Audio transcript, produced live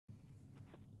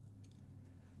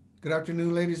Good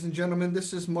afternoon, ladies and gentlemen.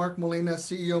 This is Mark Molina,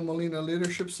 CEO Molina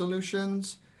Leadership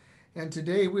Solutions. And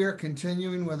today we are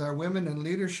continuing with our Women in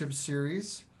Leadership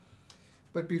series.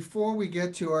 But before we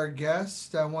get to our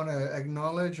guest, I want to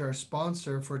acknowledge our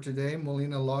sponsor for today,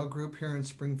 Molina Law Group here in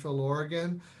Springfield,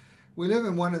 Oregon. We live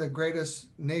in one of the greatest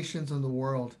nations in the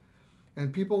world.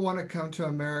 And people want to come to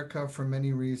America for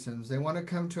many reasons. They want to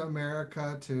come to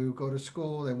America to go to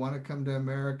school. They want to come to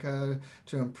America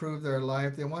to improve their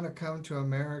life. They want to come to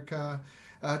America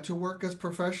to work as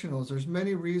professionals. There's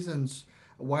many reasons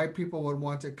why people would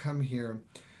want to come here.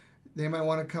 They might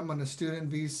want to come on a student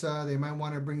visa. They might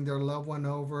want to bring their loved one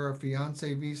over, a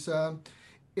fiance visa.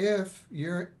 If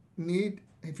you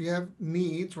have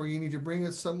needs where you need to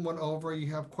bring someone over,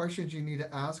 you have questions you need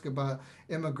to ask about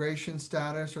immigration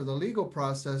status or the legal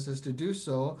processes to do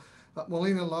so,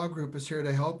 Molina Law Group is here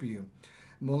to help you.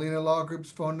 Molina Law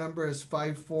Group's phone number is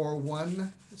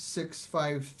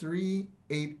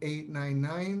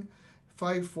 541-653-8899.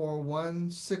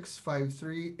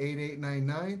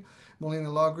 541-653-8899.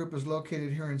 Molina Law Group is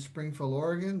located here in Springfield,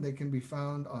 Oregon. They can be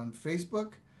found on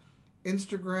Facebook,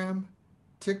 Instagram,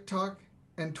 TikTok,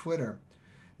 and Twitter.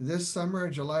 This summer,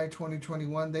 July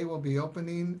 2021, they will be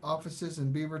opening offices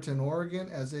in Beaverton, Oregon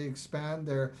as they expand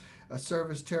their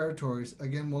service territories.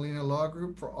 Again, Molina Law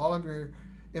Group, for all of your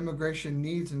immigration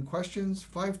needs and questions,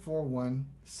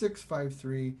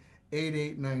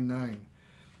 541-653-8899.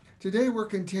 Today, we're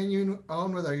continuing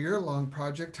on with our year-long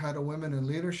project titled Women in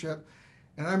Leadership,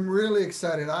 and I'm really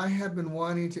excited. I have been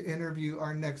wanting to interview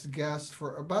our next guest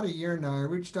for about a year now. I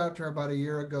reached out to her about a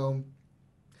year ago,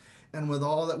 and with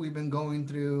all that we've been going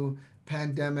through,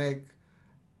 pandemic,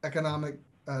 economic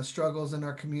struggles in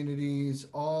our communities,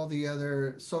 all the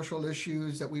other social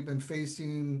issues that we've been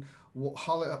facing,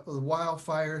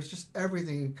 wildfires, just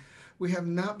everything, we have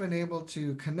not been able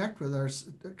to connect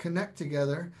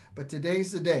together. But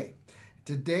today's the day.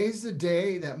 Today's the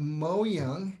day that Mo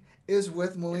Young is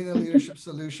with Molina Leadership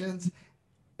Solutions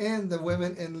and the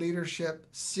Women in Leadership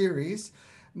series.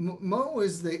 Mo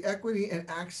is the Equity and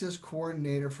Access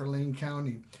Coordinator for Lane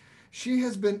County. She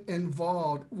has been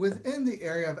involved within the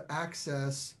area of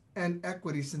access and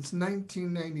equity since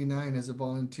 1999 as a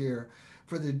volunteer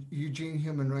for the Eugene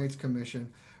Human Rights Commission.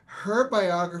 Her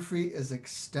biography is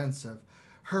extensive.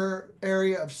 Her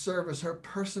area of service, her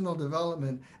personal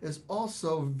development is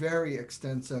also very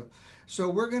extensive. So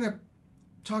we're going to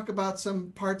talk about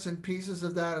some parts and pieces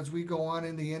of that as we go on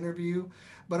in the interview.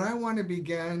 But I want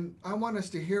us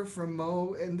to hear from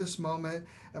Mo in this moment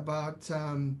about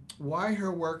why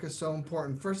her work is so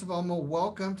important. First of all, Mo,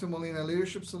 welcome to Molina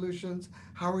Leadership Solutions.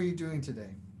 How are you doing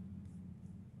today?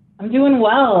 I'm doing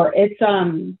well. It's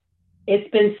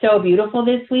been so beautiful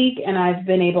this week, and I've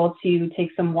been able to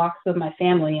take some walks with my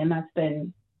family, and that's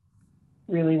been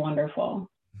really wonderful.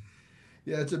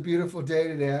 Yeah, it's a beautiful day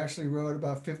today. I actually rode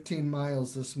about 15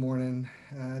 miles this morning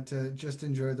to just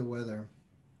enjoy the weather.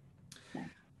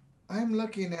 I'm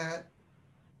looking at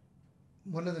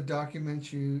one of the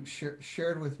documents you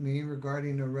shared with me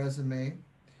regarding a resume.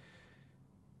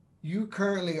 You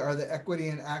currently are the Equity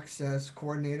and Access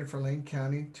Coordinator for Lane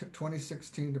County,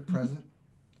 2016 to present.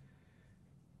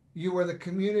 You were the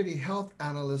Community Health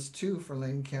Analyst too for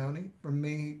Lane County from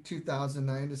May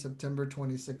 2009 to September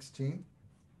 2016.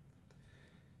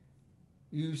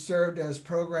 You served as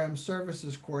Program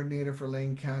Services Coordinator for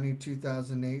Lane County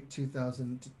 2008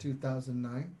 2000 to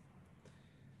 2009.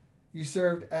 You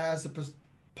served as the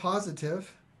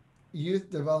Positive Youth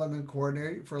Development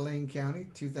Coordinator for Lane County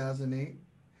 2008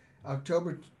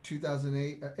 October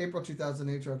 2008, April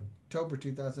 2008 to October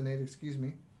 2008, excuse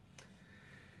me.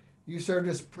 You served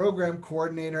as program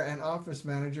coordinator and office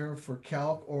manager for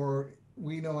CALC, or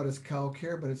we know it as CALC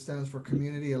here, but it stands for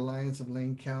Community Alliance of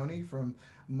Lane County from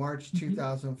March Mhm.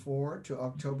 2004 to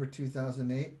October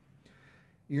 2008.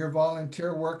 Your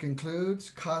volunteer work includes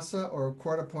CASA, or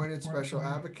Court Appointed Special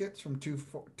Advocates, from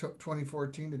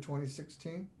 2014 to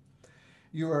 2016.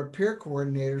 You are a peer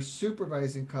coordinator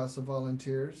supervising CASA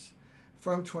volunteers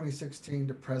from 2016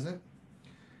 to present.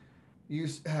 You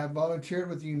have volunteered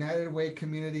with the United Way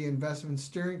Community Investment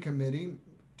Steering Committee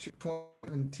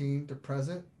 2017 to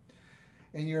present.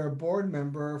 And you're a board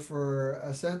member for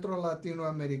Centro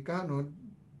Latinoamericano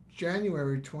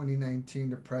January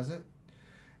 2019 to present.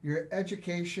 Your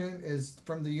education is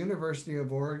from the University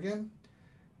of Oregon.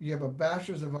 You have a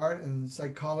Bachelor's of Art in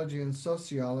Psychology and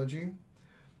Sociology.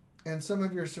 And some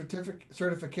of your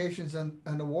certifications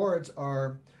and awards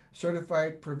are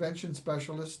Certified Prevention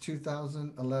Specialist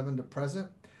 2011 to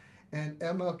present, and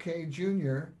MLK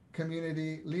Junior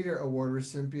Community Leader Award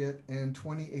recipient in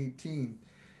 2018.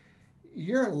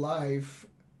 Your life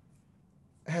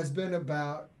has been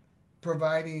about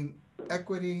providing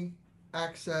equity,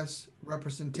 access,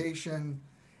 representation,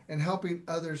 and helping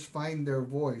others find their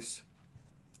voice.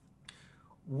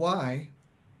 Why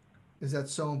is that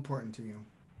so important to you?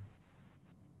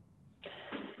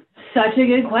 Such a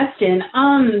good question.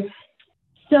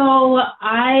 So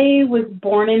I was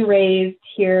born and raised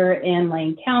here in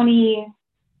Lane County.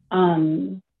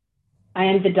 Um, I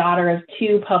am the daughter of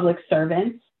two public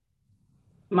servants.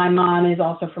 My mom is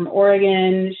also from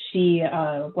Oregon. She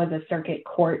was a circuit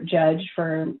court judge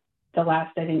for the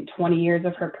last, I think, 20 years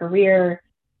of her career.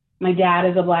 My dad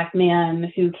is a Black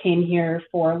man who came here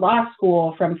for law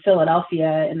school from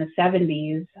Philadelphia in the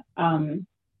 70s.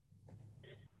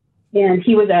 And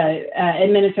he was a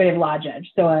administrative law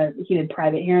judge, so he did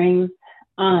private hearings.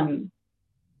 Um,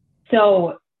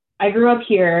 so I grew up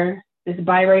here, this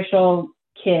biracial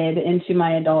kid into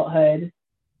my adulthood.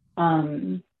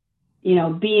 Um,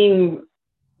 being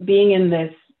in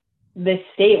this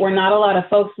state where not a lot of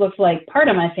folks look like part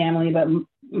of my family, but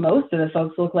most of the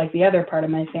folks look like the other part of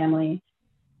my family.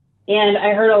 And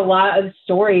I heard a lot of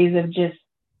stories of just,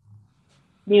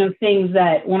 things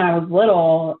that when I was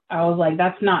little, I was like,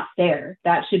 that's not fair.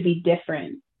 That should be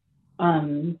different.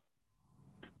 Um,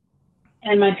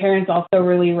 and my parents also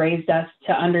really raised us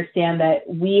to understand that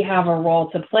we have a role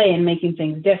to play in making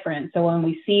things different. So when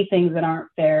we see things that aren't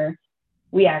fair,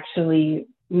 we actually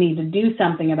need to do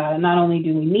something about it. Not only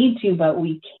do we need to, but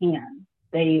we can.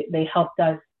 They helped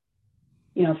us,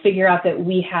 figure out that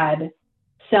we had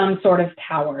some sort of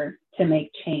power to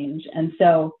make change. And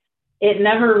so it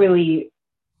never really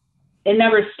it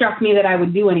never struck me that I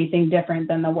would do anything different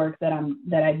than the work that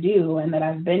I do and that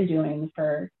I've been doing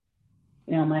for,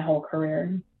 my whole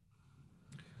career.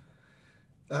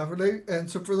 And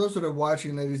so, for those that are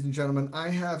watching, ladies and gentlemen, I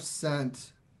have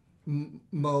sent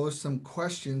Mo some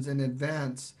questions in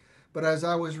advance, but as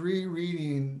I was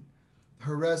rereading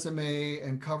her resume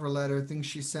and cover letter, things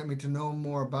she sent me to know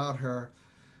more about her,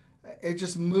 it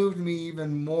just moved me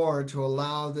even more to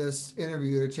allow this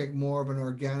interview to take more of an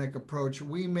organic approach.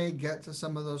 We may get to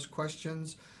some of those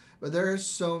questions, but there is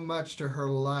so much to her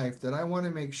life that I want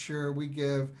to make sure we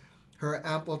give her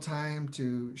ample time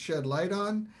to shed light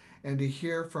on and to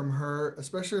hear from her,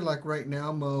 especially like right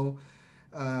now, Mo.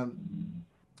 Um,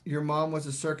 your mom was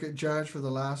a circuit judge for the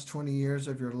last 20 years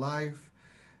of your life,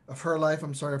 of her life,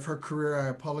 I'm sorry, of her career, I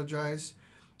apologize.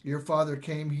 Your father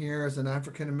came here as an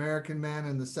African American man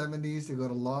in the 70s to go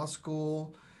to law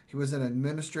school. He was an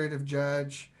administrative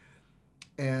judge,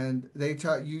 and they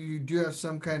taught you you do have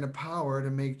some kind of power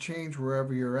to make change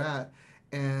wherever you're at.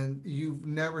 And you've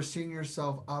never seen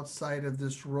yourself outside of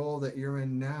this role that you're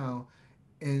in now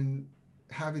in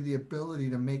having the ability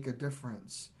to make a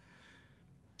difference.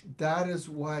 That is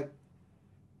what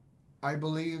I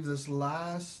believe this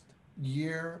last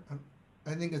year,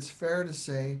 I think it's fair to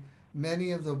say,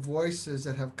 many of the voices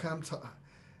that have come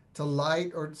to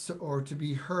light or to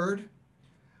be heard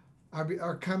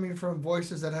are coming from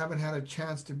voices that haven't had a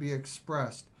chance to be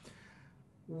expressed.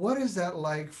 What is that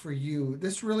like for you?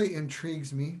 This really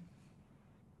intrigues me.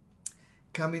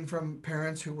 Coming from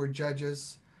parents who were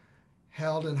judges,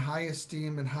 held in high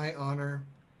esteem and high honor,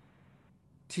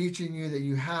 teaching you that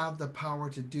you have the power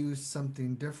to do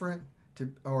something different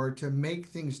to make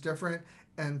things different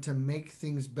and to make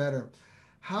things better.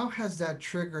 How has that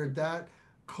triggered that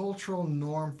cultural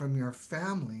norm from your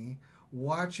family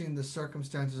watching the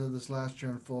circumstances of this last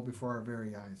year unfold before our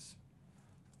very eyes?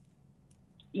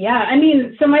 Yeah, I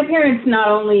mean, so my parents not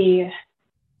only,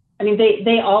 I mean,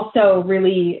 they also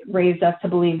really raised us to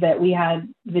believe that we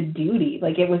had the duty,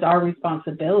 like it was our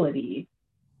responsibility.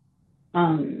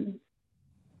 Um,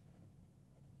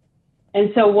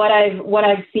 and so what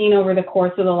I've seen over the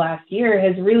course of the last year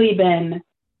has really been,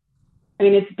 I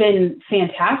mean, it's been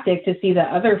fantastic to see that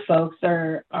other folks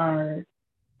are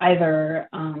either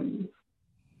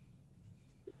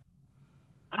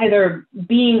either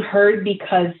being heard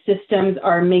because systems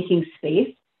are making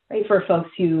space, right, for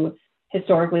folks who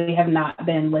historically have not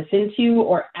been listened to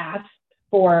or asked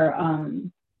for,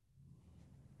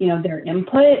 their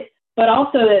input, but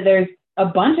also that there's a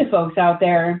bunch of folks out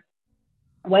there,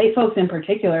 white folks in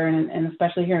particular, and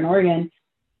especially here in Oregon,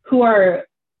 who are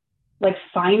like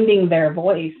finding their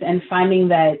voice and finding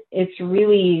that it's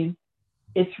really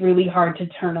hard to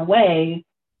turn away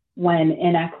when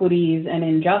inequities and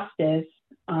injustice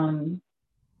um,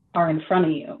 are in front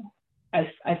of you.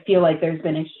 I feel like there's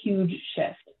been a huge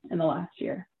shift in the last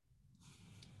year.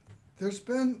 There's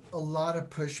been a lot of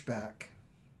pushback.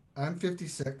 I'm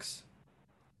 56.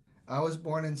 I was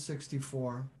born in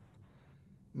 64.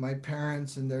 My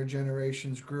parents and their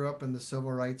generations grew up in the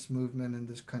civil rights movement in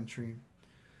this country.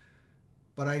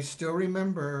 But I still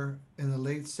remember in the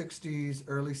late 60s,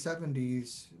 early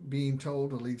 70s being told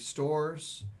to leave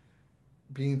stores,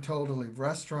 being told to leave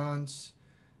restaurants,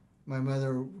 my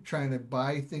mother trying to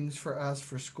buy things for us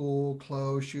for school,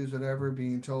 clothes, shoes, whatever,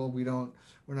 being told we're not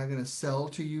going to sell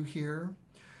to you here.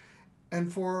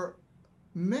 And for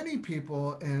many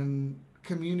people in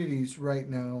communities right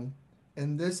now,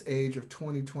 in this age of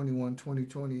 2021,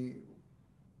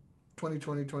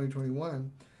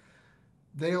 2021,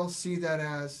 they'll see that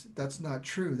as that's not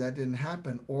true. That didn't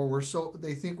happen. Or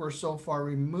they think we're so far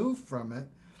removed from it.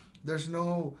 There's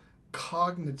no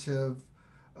cognitive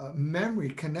memory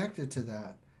connected to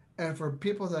that. And for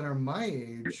people that are my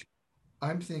age,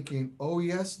 I'm thinking, oh,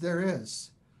 yes, there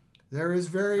is. There is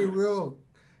very real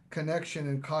connection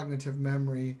and cognitive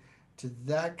memory to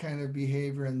that kind of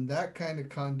behavior and that kind of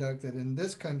conduct that in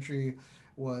this country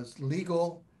was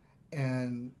legal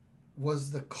and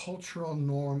was the cultural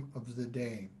norm of the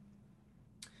day.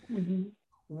 Mm-hmm.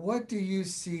 What do you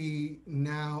see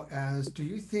now as, do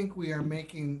you think we are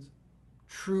making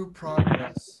true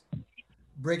progress,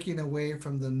 breaking away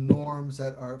from the norms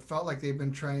that are felt like they've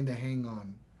been trying to hang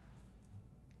on?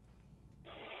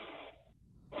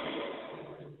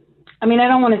 I mean, I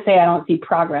don't want to say I don't see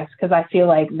progress because I feel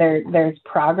like there's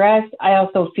progress. I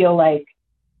also feel like,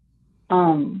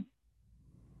 um,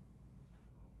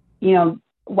 you know,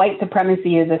 white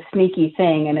supremacy is a sneaky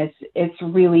thing, and it's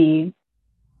really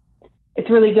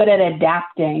good at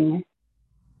adapting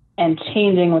and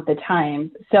changing with the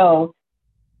times. So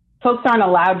folks aren't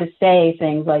allowed to say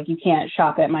things like you can't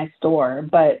shop at my store,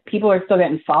 but people are still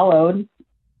getting followed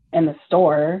in the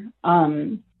store.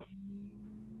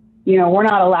 We're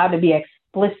not allowed to be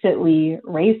explicitly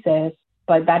racist,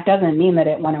 but that doesn't mean that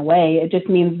it went away. It just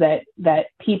means that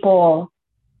people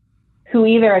who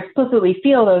either explicitly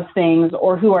feel those things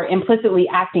or who are implicitly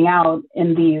acting out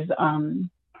in these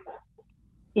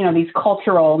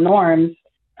cultural norms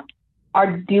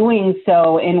are doing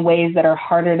so in ways that are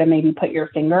harder to maybe put your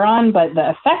finger on. But the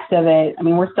effects of it, I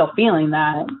mean, we're still feeling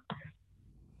that.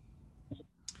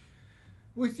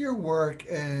 With your work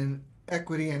and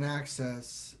equity and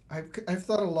access, I've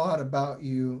thought a lot about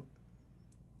you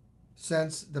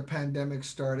since the pandemic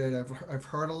started. I've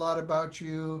heard a lot about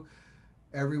you.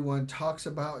 Everyone talks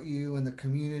about you in the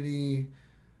community.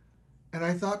 And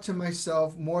I thought to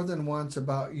myself more than once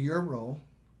about your role,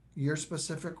 your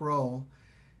specific role,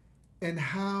 and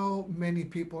how many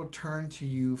people turn to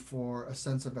you for a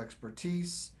sense of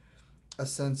expertise, a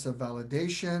sense of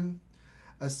validation,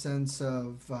 a sense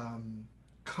of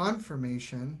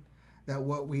confirmation that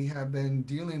what we have been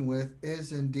dealing with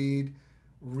is indeed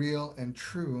real and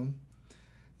true.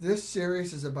 This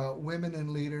series is about women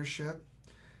in leadership.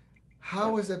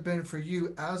 How has it been for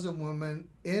you as a woman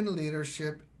in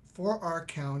leadership for our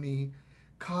county,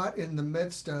 caught in the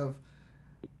midst of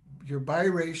your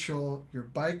biracial, your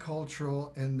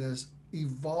bicultural, and this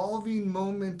evolving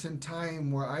moment in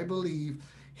time where I believe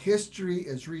history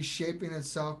is reshaping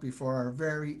itself before our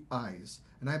very eyes?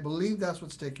 And I believe that's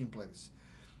what's taking place.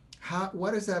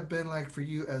 What has that been like for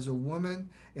you as a woman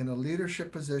in a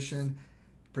leadership position,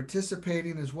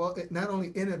 participating as well, not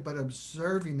only in it, but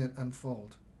observing it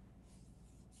unfold?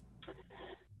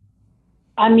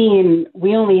 I mean,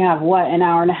 we only have an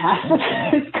hour and a half of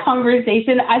this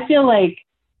conversation. I feel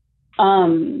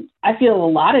a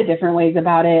lot of different ways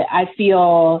about it. I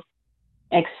feel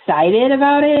excited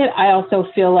about it. I also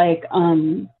feel like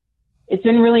it's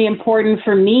been really important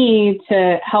for me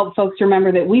to help folks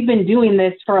remember that we've been doing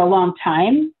this for a long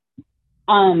time.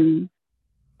 And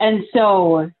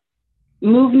so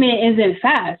movement isn't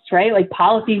fast, right? Like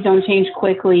policies don't change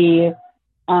quickly.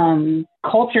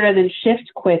 Culture doesn't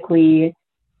shift quickly.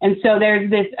 And so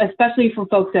there's this, especially for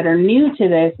folks that are new to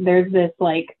this, there's this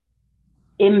like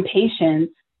impatience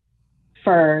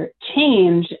for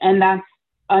change. And that's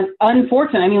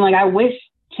unfortunate. I mean, like I wish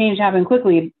change happened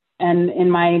quickly. And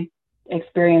in my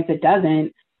experience, it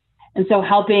doesn't. And so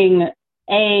helping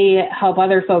help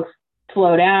other folks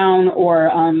slow down or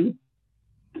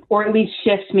at least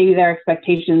shift maybe their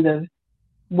expectations of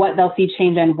what they'll see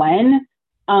change and when.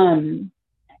 And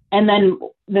then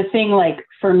the thing, like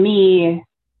for me,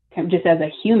 just as a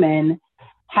human,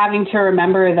 having to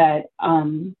remember that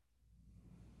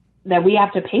that we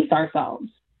have to pace ourselves.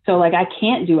 So like I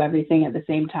can't do everything at the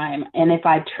same time, and if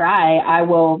I try, I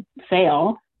will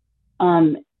fail,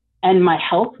 and my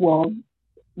health will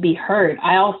be hurt.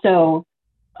 I also,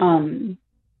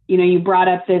 you brought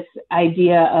up this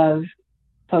idea of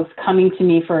folks coming to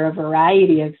me for a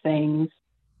variety of things.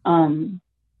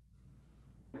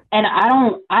 And I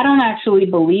don't actually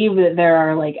believe that there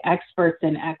are like experts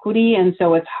in equity. And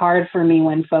so it's hard for me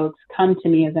when folks come to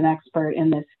me as an expert in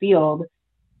this field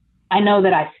I know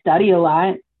that I study a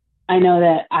lot. I know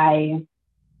that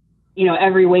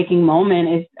every waking moment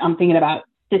is I'm thinking about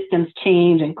systems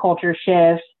change and culture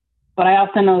shifts. But I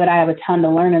also know that I have a ton to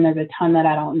learn and there's a ton that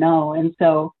I don't know. And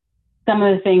so some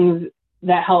of the things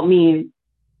that help me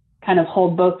kind of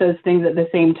hold both those things at the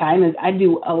same time is I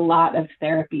do a lot of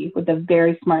therapy with a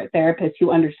very smart therapist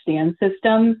who understands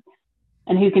systems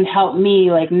and who can help me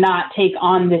like not take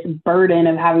on this burden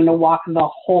of having to walk the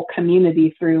whole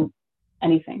community through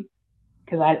anything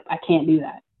because I can't do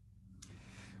that.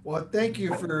 Well, thank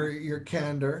you for your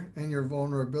candor and your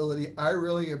vulnerability. I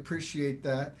really appreciate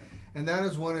that. And that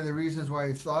is one of the reasons why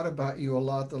I thought about you a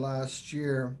lot the last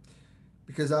year,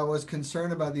 because I was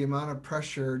concerned about the amount of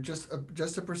pressure, just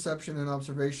a perception and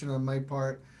observation on my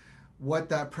part, what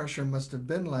that pressure must have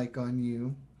been like on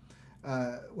you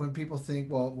when people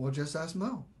think, well, we'll just ask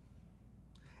Mo.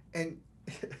 And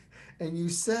and you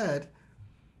said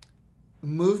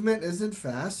movement isn't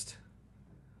fast,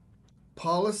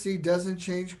 policy doesn't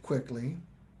change quickly.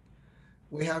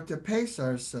 We have to pace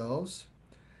ourselves,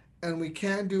 and we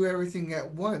can't do everything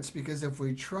at once because if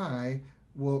we try,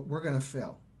 we're going to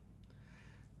fail.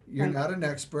 You're Right. not an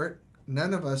expert.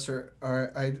 None of us are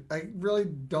I really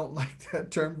don't like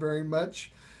that term very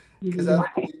much because I don't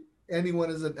Right. believe anyone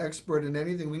is an expert in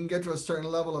anything. We can get to a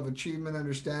certain level of achievement,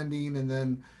 understanding, and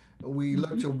then we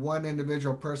look Mm-hmm. to one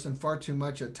individual person far too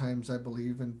much at times, I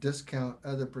believe, and discount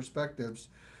other perspectives.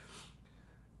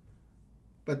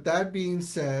 But that being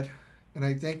said, and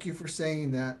I thank you for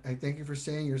saying that, I thank you for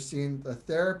saying you're seeing a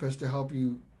therapist to help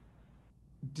you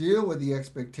deal with the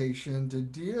expectation, to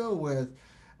deal with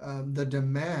the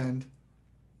demand.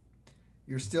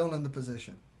 You're still in the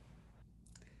position.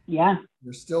 Yeah.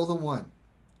 You're still the one.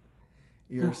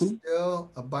 You're Mm-hmm.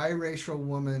 still a biracial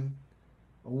woman,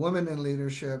 a woman in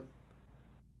leadership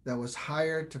that was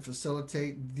hired to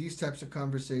facilitate these types of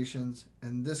conversations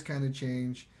and this kind of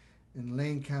change in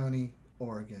Lane County,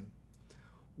 Oregon.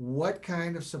 What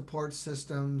kind of support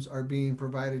systems are being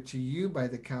provided to you by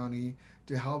the county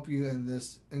to help you in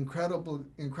this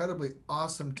incredibly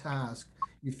awesome task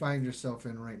you find yourself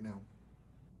in right now?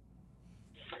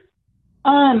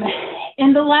 Um,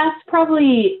 in the last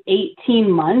probably 18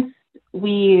 months,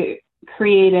 we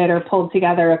created or pulled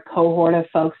together a cohort of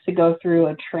folks to go through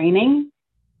a training.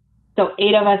 So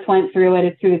 8 of us went through it.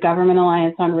 It's through the Government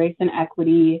Alliance on Race and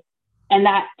Equity. And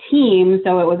that team,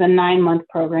 so it was a 9 month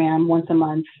program, once a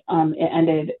month. It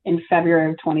ended in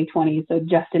February of 2020, so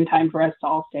just in time for us to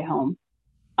all stay home.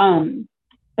 Um,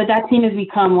 but that team has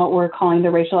become what we're calling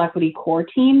the Racial Equity Core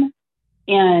Team.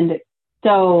 And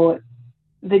so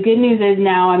the good news is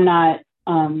now I'm not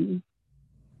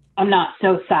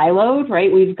so siloed,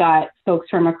 right? We've got folks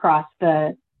from across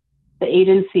the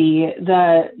agency.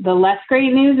 The less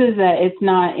great news is that it's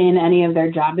not in any of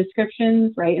their job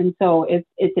descriptions, right? And so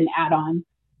it's an add-on.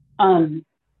 Um,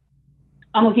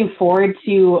 I'm looking forward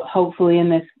to hopefully in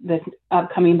this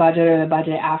upcoming budget or the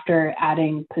budget after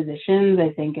adding positions. I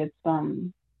think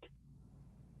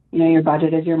your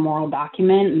budget is your moral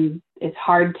document, and it's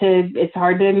hard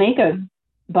to make a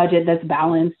budget that's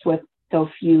balanced with so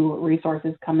few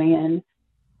resources coming in.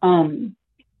 Um,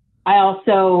 I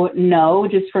also know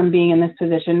just from being in this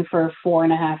position for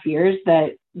 4.5 years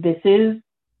that this is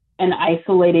an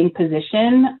isolating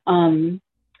position.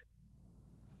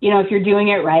 If you're doing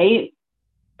it right,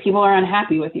 people are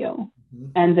unhappy with you.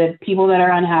 Mhm. And the people that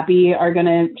are unhappy are going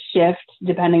to shift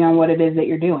depending on what it is that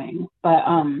you're doing. But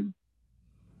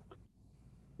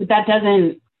that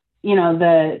doesn't,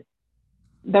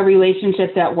 the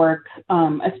relationships at work,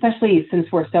 especially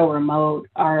since we're so remote,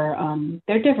 are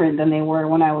they're different than they were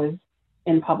when I was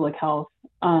in public health.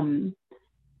 And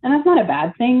that's not a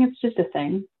bad thing. It's just a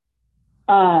thing.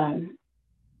 Uh,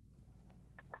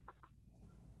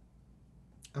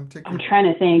 I'm I'm taking.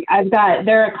 trying to think.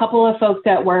 There are a couple of folks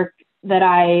at work that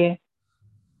I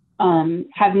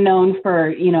have known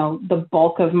for, the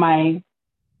bulk of my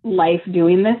life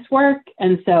doing this work.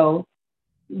 And so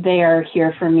they are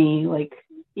here for me. Like,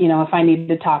 if I need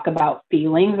to talk about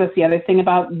feelings, that's the other thing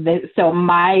about this. So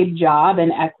my job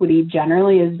in equity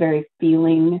generally is very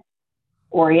feeling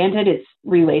oriented. It's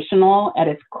relational at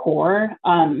its core.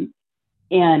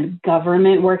 And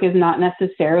government work is not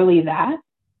necessarily that.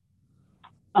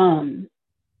 Um,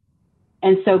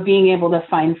 and so being able to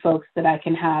find folks that I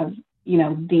can have,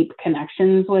 deep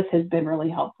connections with has been really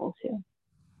helpful too.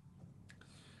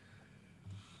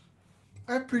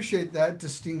 I appreciate that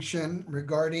distinction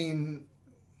regarding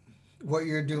what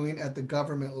you're doing at the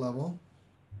government level.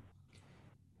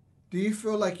 Do you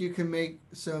feel like you can make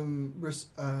some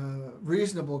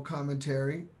reasonable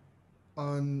commentary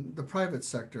on the private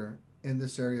sector in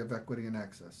this area of equity and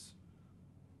access?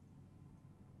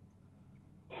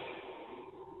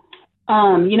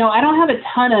 I don't have a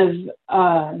ton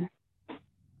of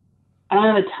I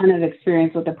don't have a ton of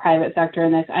experience with the private sector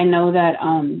in this. I know that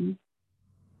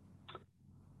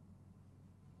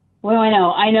what do I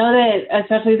know? I know that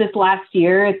especially this last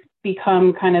year, it's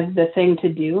become kind of the thing to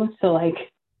do. So like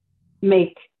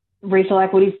make racial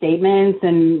equity statements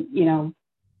and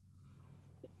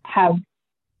have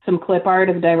some clip art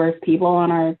of diverse people on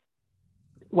our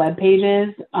web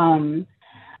pages.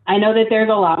 I know that there's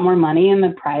a lot more money in the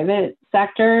private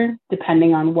sector,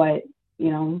 depending on what,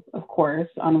 of course,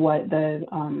 on what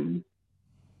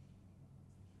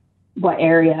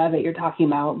area of it you're talking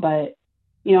about. But,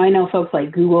 I know folks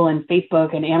like Google and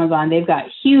Facebook and Amazon, they've got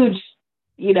huge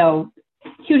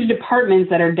departments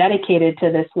that are dedicated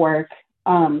to this work.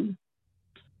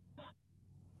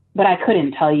 But I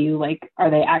couldn't tell you, like, are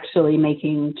they actually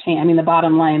making change? I mean, the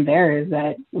bottom line there is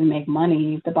that we make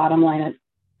money. The bottom line at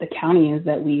the county is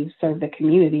that we serve the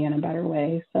community in a better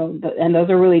way. So, and those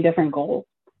are really different goals.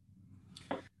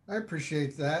 I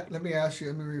appreciate that. Let me ask you,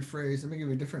 let me rephrase, let me give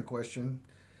you a different question.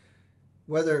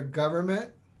 Whether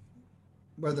government,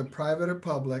 whether private or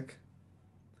public,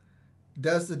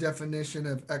 does the definition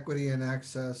of equity and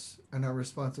access and our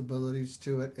responsibilities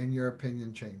to it, in your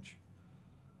opinion, change?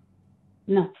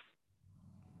 No.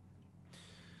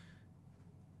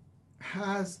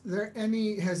 Has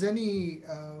any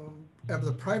of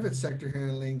the private sector here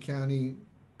in Lane County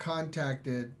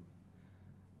contacted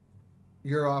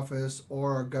your office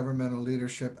or governmental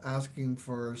leadership asking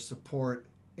for support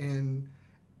in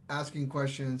asking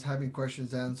questions, having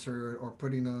questions answered, or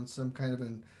putting on some kind of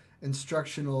an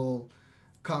instructional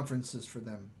conferences for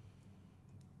them?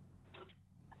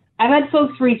 I've had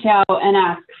folks reach out and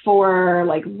ask for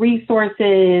like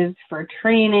resources for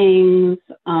trainings.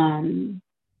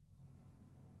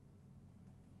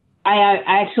 I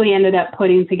actually ended up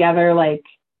putting together like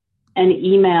an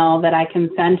email that I can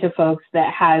send to folks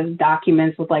that has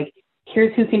documents with like,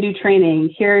 here's who can do training.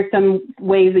 Here are some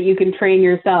ways that you can train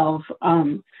yourself.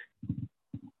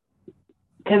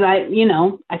 Because I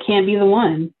can't be the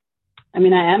one. I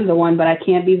mean, I am the one, but I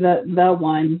can't be the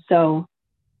one. So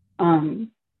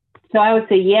I would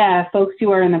say, yeah, folks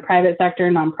who are in the private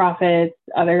sector, nonprofits,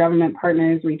 other government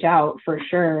partners, reach out for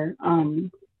sure.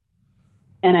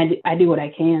 And I do what I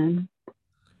can.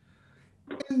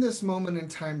 In this moment in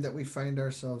time that we find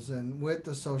ourselves in, with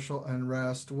the social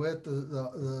unrest, with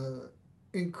the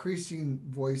increasing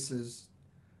voices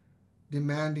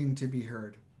demanding to be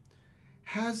heard,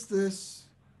 has this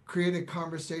created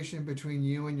conversation between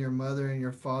you and your mother and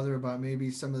your father about maybe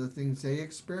some of the things they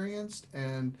experienced,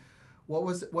 and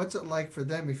what's it like for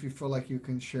them, if you feel like you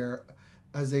can share,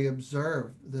 as they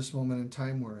observe this moment in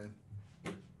time we're in?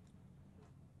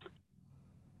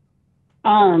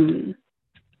 Um,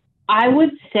 I would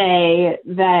say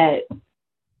that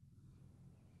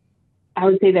I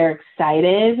would say they're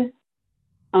excited.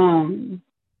 Um,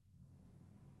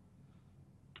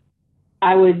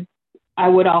 I would I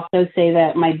would also say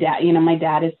that my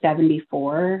dad is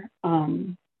 74.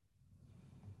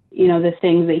 The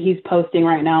things that he's posting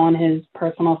right now on his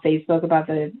personal Facebook about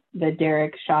the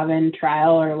Derek Chauvin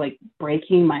trial are like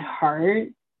breaking my heart.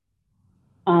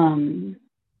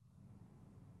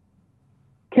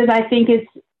 Because I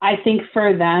think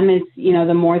for them it's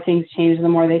the more things change, the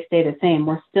more they stay the same.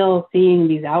 We're still seeing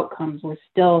these outcomes. We're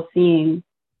still seeing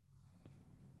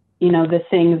the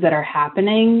things that are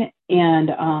happening,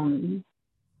 and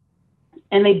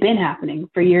they've been happening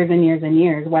for years and years and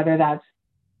years, whether that's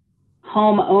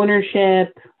home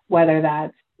ownership, whether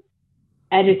that's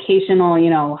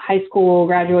educational, high school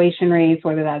graduation rates,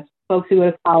 whether that's folks who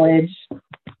go to college.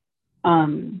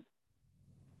 Um,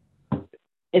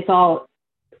 it's all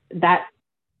that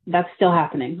that's still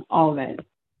happening, all of it.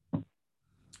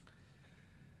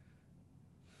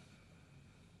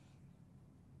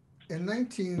 In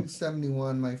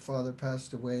 1971, my father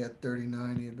passed away at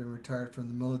 39. He had been retired from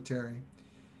the military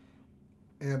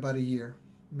in about a year,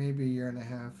 maybe a year and a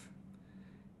half.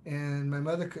 And my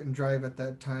mother couldn't drive at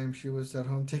that time. She was at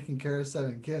home taking care of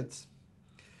 7 kids.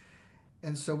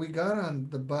 And so we got on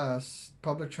the bus,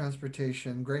 public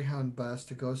transportation, Greyhound bus,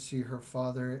 to go see her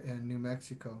father in New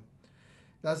Mexico.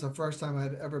 That's the first time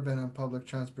I'd ever been on public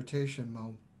transportation,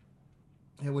 Mo.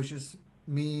 It was just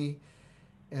me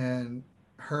and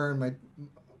her and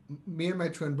me and my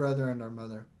twin brother and our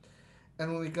mother.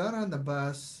 And when we got on the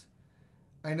bus,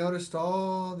 I noticed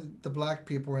all the black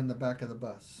people were in the back of the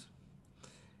bus.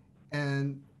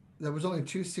 And there was only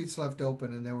 2 seats left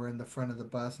open, and they were in the front of the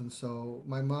bus. And so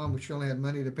my mom, she only had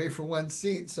money to pay for one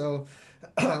seat, so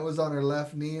I was on her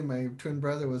left knee and my twin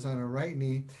brother was on her right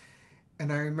knee.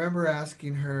 And I remember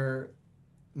asking her,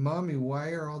 Mommy, why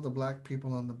are all the black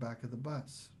people on the back of the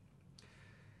bus?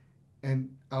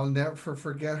 And I'll never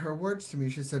forget her words to me.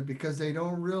 She said, because they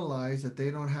don't realize that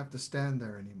they don't have to stand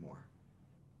there anymore.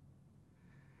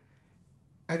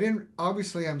 I didn't,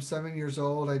 obviously, I'm 7 years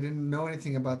old. I didn't know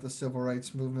anything about the civil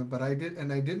rights movement, but I did,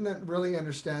 and I didn't really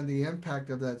understand the impact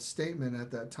of that statement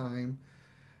at that time.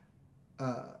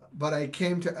 But I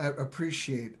came to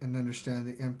appreciate and understand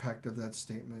the impact of that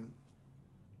statement.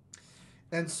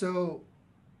 And so,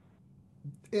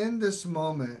 in this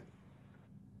moment,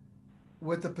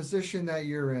 with the position that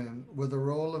you're in, with the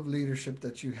role of leadership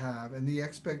that you have, and the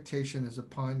expectation is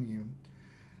upon you,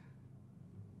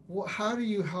 how do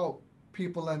you help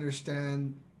people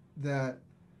understand that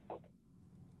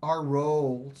our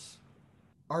roles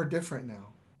are different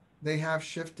now? They have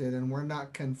shifted, and we're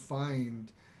not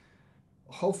confined,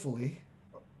 hopefully,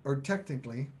 or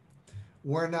technically,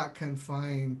 we're not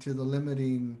confined to the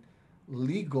limiting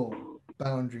legal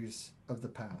boundaries of the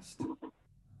past.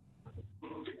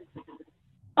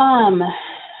 Um,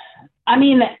 I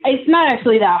mean, it's not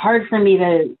actually that hard for me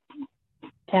to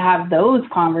have those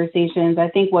conversations. I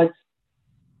think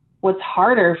what's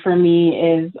harder for me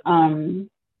is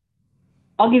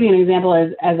I'll give you an example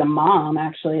as a mom.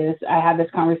 Actually, I had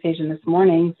this conversation this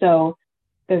morning. So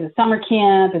there's a summer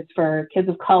camp. It's for kids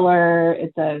of color.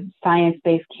 It's a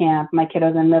science-based camp. My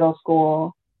kiddo's in middle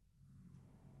school.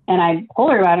 And I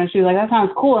told her about it, and she was like, that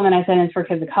sounds cool. And then I said, it's for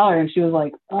kids of color. And she was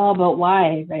like, oh, but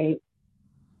why, right?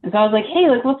 And so I was like, hey,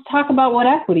 like, let's talk about what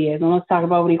equity is, and let's talk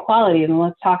about what equality is, and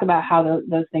let's talk about how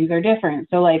those things are different.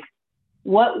 So, like,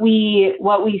 what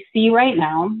we see right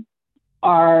now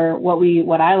are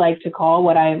what I like to call,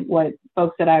 what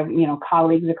folks that I,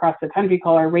 colleagues across the country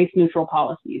call, are race neutral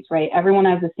policies, right? Everyone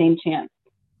has the same chance.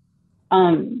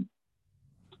 And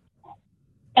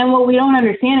what we don't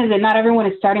understand is that not everyone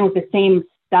is starting with the same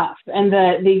stuff. And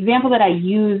the example that I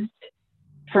used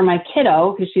for my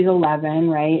kiddo, because she's 11,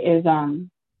 right, is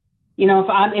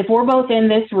if we're both in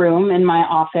this room in my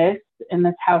office in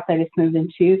this house I just moved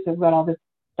into, so I've got all this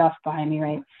stuff behind me,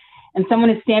 right, and someone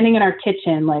is standing in our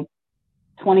kitchen like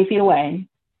 20 feet away,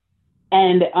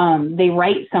 and they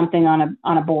write something on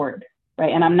a board,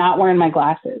 right, and I'm not wearing my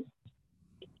glasses,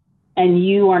 and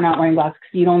you are not wearing glasses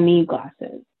because you don't need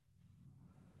glasses.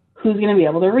 Who's going to be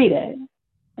able to read it?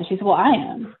 And she said, well, I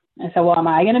am. I said, well, am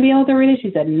I going to be able to read it?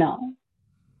 She said, no.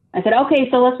 I said, okay,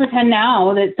 so let's pretend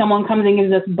now that someone comes and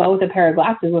gives us both a pair of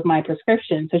glasses with my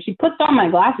prescription. So she puts on my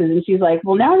glasses and she's like,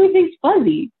 well, now everything's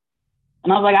fuzzy.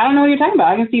 And I was like, I don't know what you're talking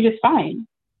about. I can see just fine.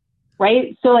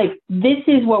 Right? So, like, this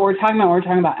is what we're talking about. We're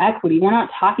talking about equity. We're not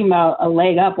talking about a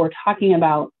leg up. We're talking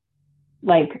about,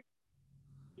 like,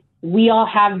 we all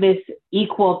have this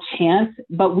equal chance,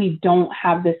 but we don't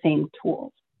have the same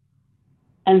tools.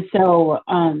 And so,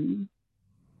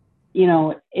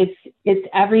 it's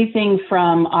everything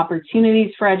from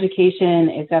opportunities for education.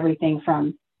 It's everything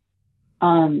from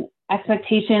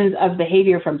expectations of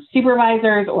behavior from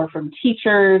supervisors or from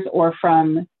teachers or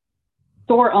from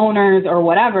store owners or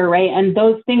whatever, right? And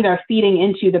those things are feeding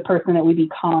into the person that we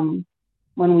become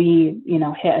when we,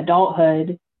 hit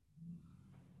adulthood.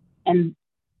 And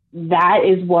that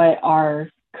is what our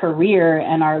career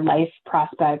and our life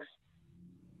prospects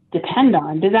depend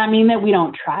on. Does that mean that we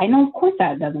don't try? No, of course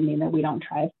that doesn't mean that we don't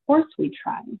try. Of course we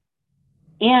try.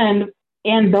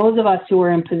 And those of us who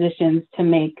are in positions to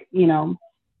make,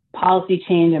 policy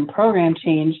change and program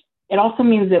change, it also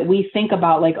means that we think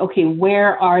about, like, okay,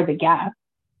 where are the gaps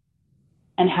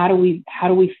and how do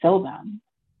we fill them?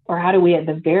 Or how do we at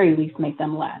the very least make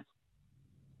them less?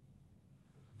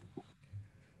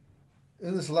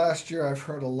 In this last year, I've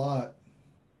heard a lot.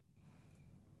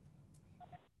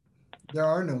 There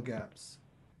are no gaps.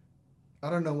 I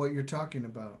don't know what you're talking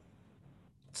about.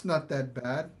 It's not that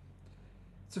bad.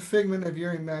 It's a figment of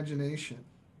your imagination.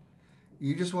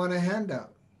 You just want a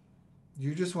handout.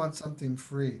 You just want something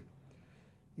free.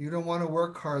 You don't want to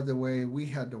work hard the way we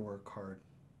had to work hard.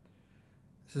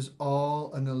 This is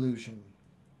all an illusion.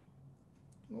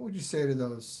 What would you say to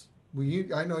those?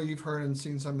 I know you've heard and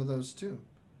seen some of those too.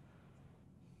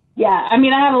 Yeah, I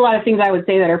mean, I have a lot of things I would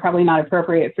say that are probably not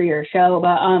appropriate for your show,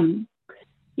 but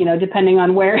depending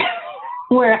on where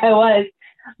where I was.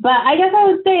 But I guess I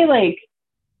would say, like,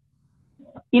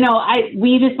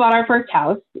 we just bought our first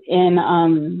house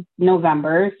in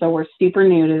November, so we're super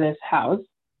new to this house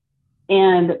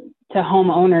and to home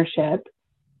ownership.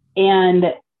 And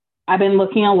I've been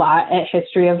looking a lot at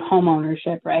history of home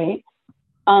ownership, right?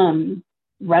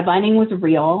 Redlining was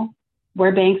real.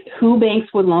 Who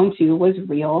banks would loan to was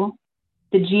real.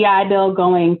 The GI Bill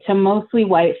going to mostly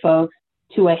white folks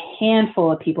to a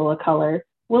handful of people of color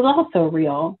was also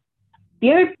real.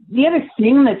 The other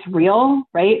thing that's real,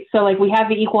 right? So, like, we have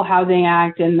the Equal Housing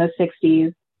Act in the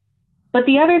 60s, But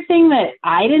the other thing that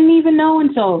I didn't even know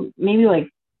until maybe like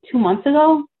 2 months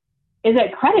ago is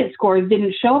that credit scores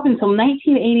didn't show up until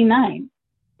 1989.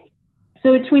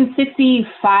 So between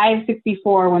 65,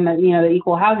 64, when the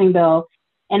equal housing bill,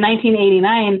 and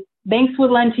 1989, banks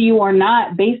would lend to you or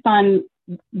not based on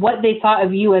what they thought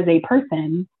of you as a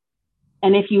person,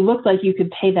 and if you looked like you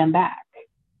could pay them back,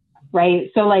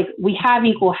 right? So like we have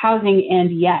equal housing,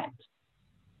 and yet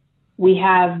we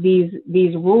have these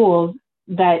rules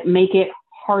that make it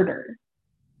harder.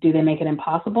 Do they make it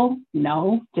impossible?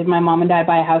 No. Did my mom and dad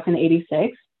buy a house in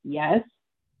 '86? Yes.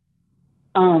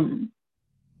 And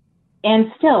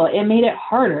still, it made it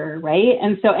harder, right?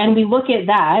 And we look at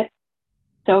that.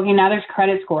 So, okay, now there's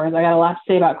credit scores. I got a lot to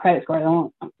say about credit scores.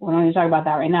 We don't need to talk about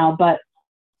that right now. But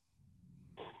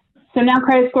so now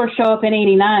credit scores show up in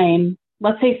 '89.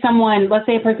 Let's say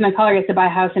a person of color gets to buy a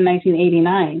house in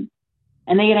 1989,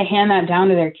 and they get to hand that down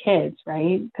to their kids,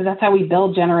 right? Because that's how we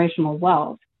build generational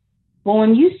wealth. Well,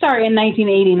 when you start in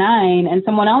 1989 and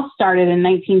someone else started in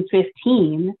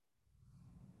 1915,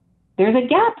 there's a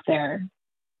gap there,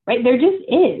 right? There just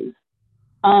is.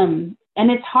 And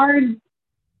it's hard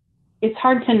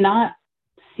to not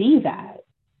see that.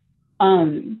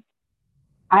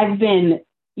 I've been,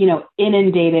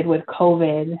 inundated with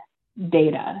COVID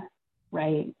data,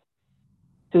 right?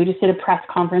 So we just did a press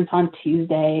conference on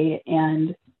Tuesday,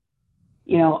 and,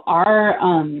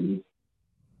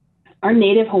 our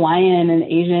Native Hawaiian and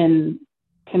Asian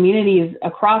communities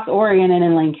across Oregon and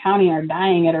in Lane County are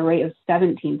dying at a rate of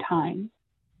 17 times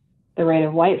the rate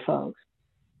of white folks.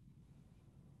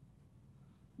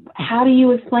 How do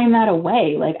you explain that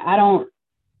away? Like, I don't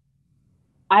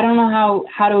know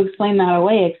how to explain that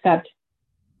away, except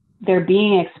they're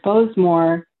being exposed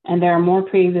more, and there are more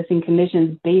pre-existing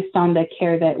conditions based on the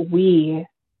care that we,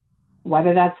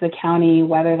 whether that's the county,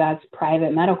 whether that's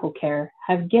private medical care,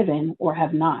 have given or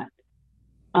have not.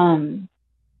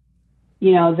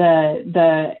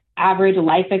 The average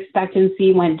life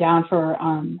expectancy went down for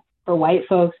white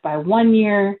folks by 1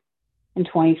 year. In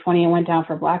 2020, it went down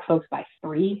for Black folks by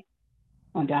 3,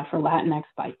 went down for Latinx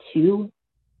by 2.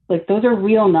 Like, those are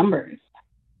real numbers.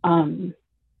 In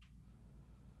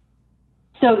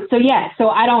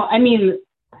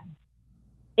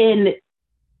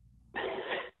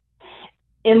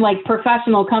like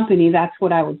professional company, that's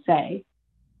what I would say,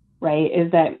 right?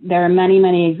 Is that there are many,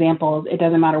 many examples. It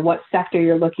doesn't matter what sector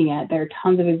you're looking at. There are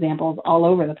tons of examples all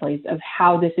over the place of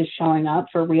how this is showing up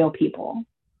for real people.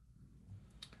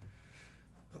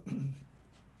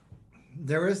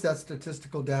 There is that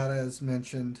statistical data as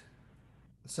mentioned.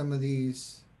 Some of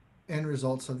these end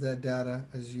results of that data,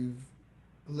 as you've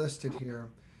listed here,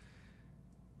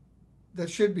 that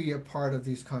should be a part of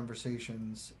these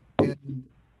conversations. And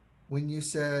when you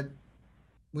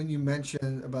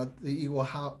mentioned about the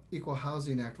Equal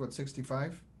Housing Act, what,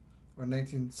 65 or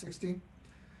 1960?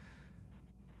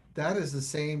 That is the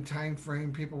same time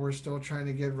frame people were still trying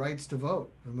to get rights to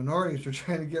vote. The minorities were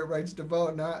trying to get rights to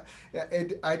vote. I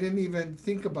didn't even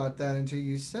think about that until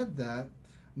you said that,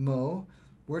 Mo.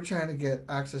 We're trying to get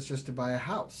access just to buy a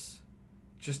house,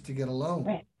 just to get a loan,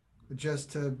 Right.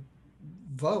 just to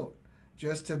vote,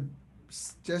 just to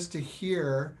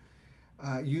hear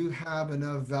you have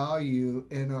enough value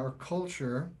in our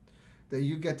culture that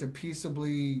you get to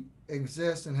peaceably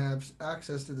exist and have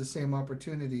access to the same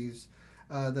opportunities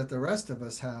that the rest of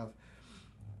us have.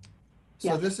 So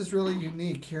Yes. this is really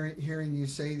unique hearing you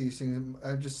say these things.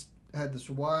 I've just had this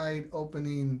wide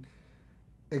opening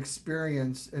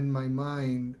experience in my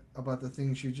mind about the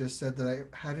things you just said that I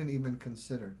hadn't even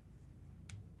considered.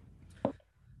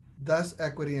 Thus,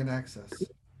 equity and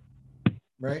access,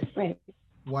 right? Right.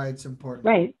 Why it's important.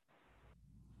 Right.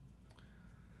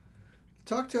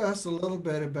 Talk to us a little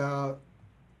bit about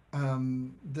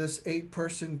this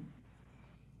 8-person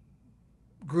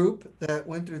group that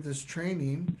went through this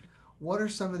training. What are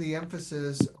some of the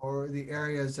emphasis or the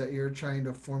areas that you're trying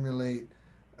to formulate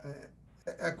uh,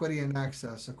 equity and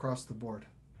access across the board?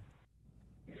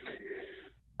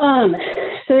 So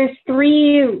there's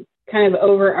 3 kind of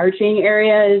overarching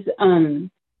areas, and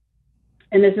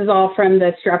this is all from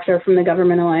the structure from the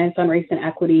Government Alliance on Race and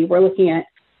Equity. We're looking at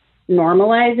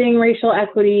normalizing racial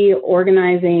equity,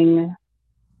 organizing,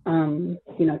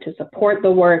 to support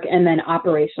the work, and then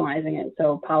operationalizing it,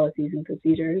 so policies and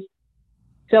procedures.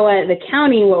 So at the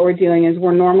county, what we're doing is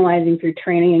we're normalizing through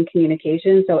training and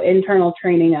communication, so internal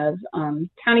training of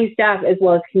county staff as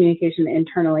well as communication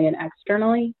internally and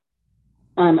externally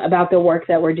about the work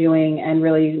that we're doing, and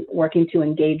really working to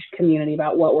engage community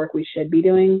about what work we should be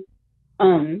doing.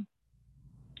 As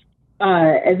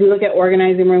we look at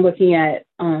organizing, we're looking at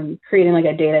creating like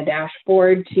a data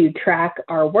dashboard to track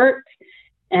our work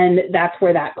And that's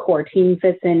where that core team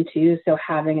fits in too. So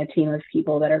having a team of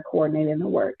people that are coordinating the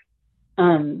work.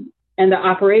 And the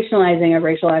operationalizing of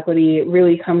racial equity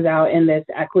really comes out in this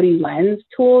equity lens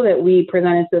tool that we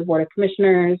presented to the Board of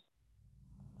Commissioners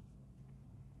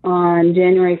on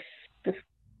January,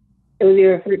 it was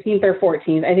either 13th or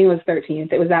 14th. I think it was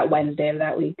 13th. It was that Wednesday of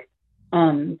that week.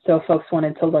 So if folks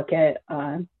wanted to look at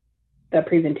the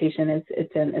presentation,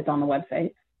 it's on the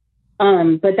website.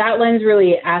 But that lens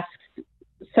really asks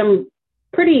some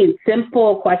pretty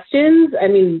simple questions. I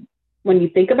mean, when you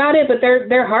think about it, but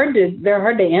they're hard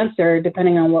to answer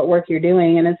depending on what work you're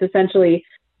doing. And it's essentially,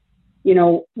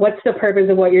 what's the purpose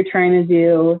of what you're trying to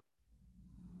do?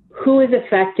 Who is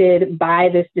affected by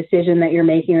this decision that you're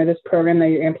making or this program that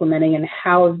you're implementing, and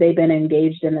how have they been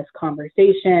engaged in this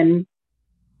conversation?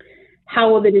 How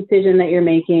will the decision that you're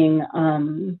making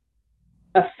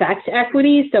affect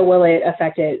equity? So will it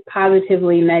affect it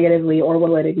positively, negatively, or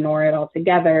will it ignore it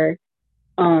altogether?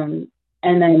 And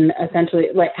then essentially,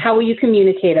 like, how will you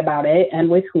communicate about it and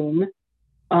with whom?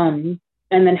 And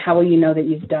then how will you know that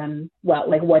you've done well?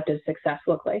 Like, what does success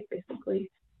look like,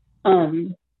 basically?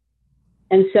 And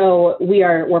so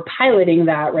we're piloting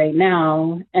that right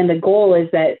now. And the goal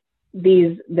is that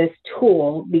this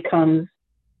tool becomes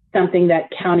something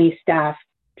that county staff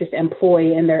just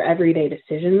employ in their everyday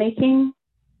decision making.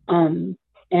 And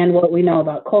what we know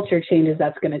about culture change is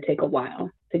that's going to take a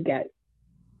while to get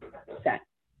set.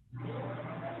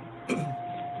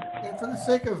 And for the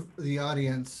sake of the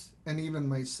audience and even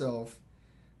myself,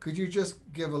 could you just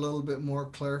give a little bit more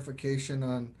clarification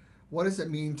on what does it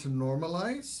mean to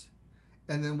normalize,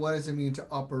 and then what does it mean to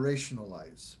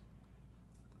operationalize?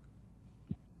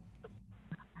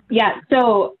 Yeah,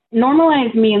 so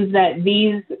normalize means that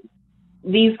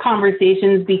these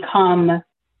conversations become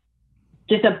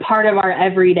just a part of our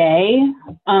everyday,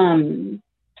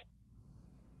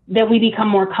 that we become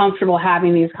more comfortable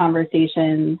having these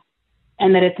conversations,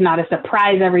 and that it's not a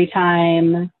surprise every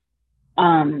time,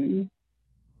 and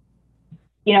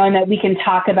that we can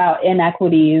talk about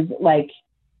inequities like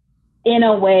in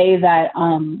a way that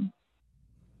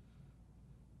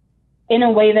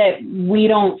we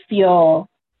don't feel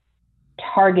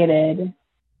targeted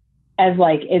as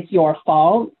like it's your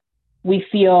fault. We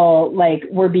feel like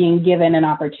we're being given an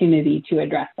opportunity to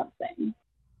address something.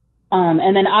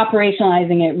 And then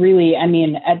operationalizing it really, I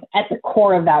mean, at the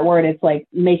core of that word, it's like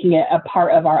making it a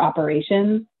part of our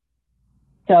operations.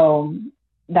 So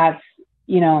that's,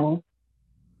 the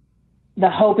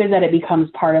hope is that it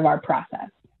becomes part of our process.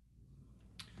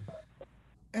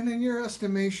 And in your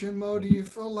estimation, Mo, do you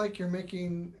feel like you're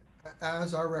making,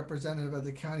 as our representative of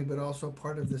the county, but also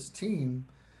part of this team,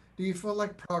 do you feel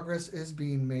like progress is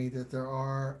being made? That there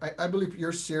are, I believe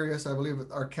you're serious. I believe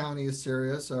our county is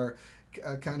serious. Our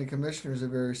county commissioners are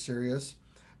very serious.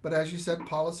 But as you said,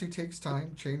 policy takes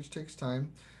time, change takes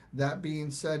time. That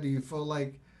being said, do you feel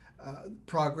like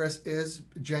progress is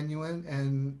genuine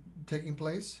and taking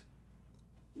place?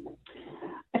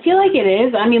 I feel like it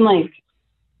is. I mean, like,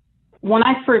 when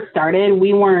I first started,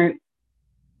 we weren't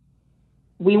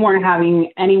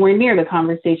having anywhere near the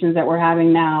conversations that we're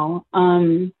having now.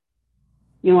 When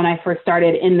I first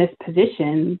started in this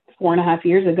position 4.5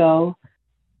 years ago,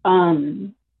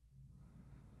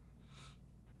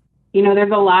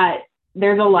 there's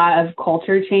a lot of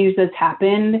culture change that's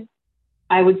happened.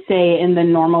 I would say in the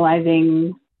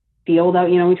normalizing field,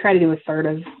 we try to do a third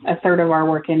of our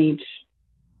work in each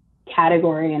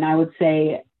category, and I would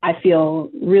say I feel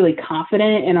really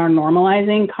confident in our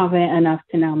normalizing, confident enough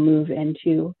to now move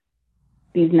into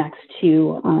these next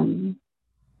two kind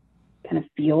of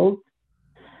fields.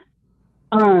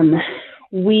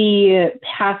 We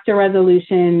passed a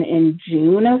resolution in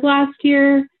June of last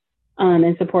year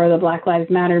in support of the Black Lives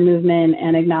Matter movement,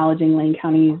 and acknowledging Lane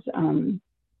County's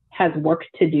has work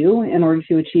to do in order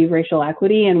to achieve racial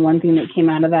equity. And one thing that came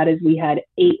out of that is we had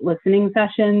 8 listening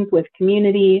sessions with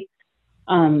community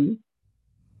to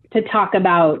talk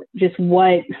about just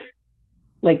what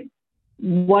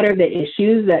are the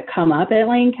issues that come up at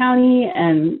Lane County,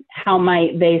 and how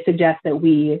might they suggest that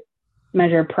we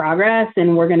measure progress.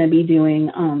 And we're going to be doing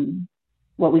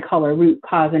what we call a root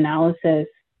cause analysis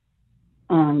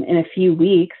in a few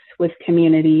weeks with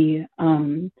community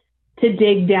to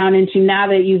dig down into, now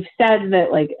that you've said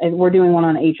that, like, we're doing one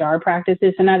on HR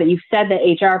practices. So now that you've said that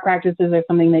HR practices are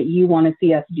something that you want to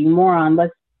see us do more on,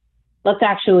 let's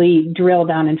actually drill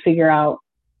down and figure out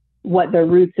what the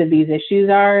roots of these issues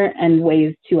are and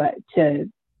ways to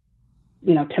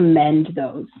mend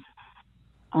those.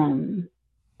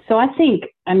 So I think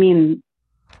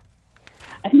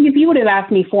if you would have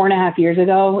asked me 4.5 years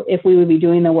ago if we would be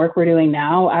doing the work we're doing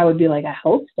now, I would be like, I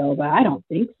hope so, but I don't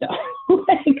think so.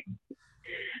 like,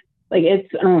 like it's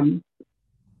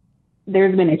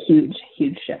there's been a huge,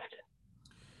 huge shift.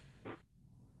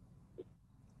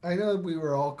 I know we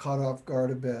were all caught off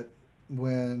guard a bit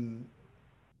when,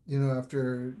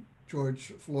 after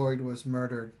George Floyd was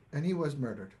murdered, and he was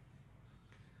murdered,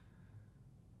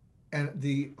 and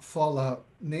the fallout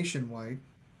nationwide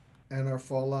and our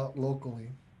fallout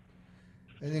locally.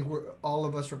 I think all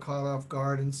of us were caught off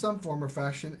guard in some form or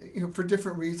fashion, for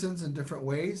different reasons and different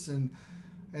ways. And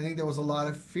I think there was a lot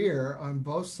of fear on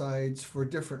both sides for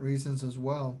different reasons as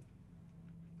well.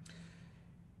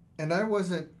 And I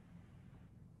wasn't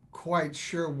quite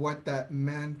sure what that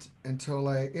meant until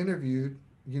I interviewed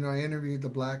the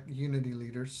Black Unity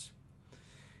leaders,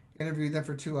 interviewed them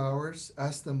for 2 hours,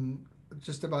 asked them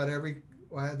just about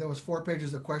well, there was 4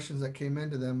 pages of questions that came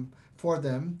into them for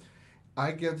them.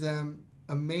 I give them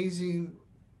amazing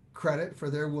credit for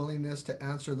their willingness to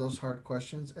answer those hard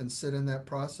questions and sit in that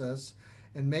process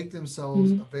and make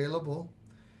themselves Mm-hmm. available.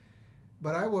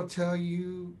 But I will tell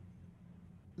you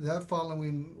that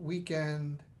following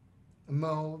weekend,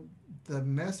 Mo, the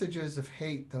messages of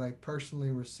hate that I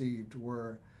personally received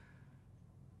were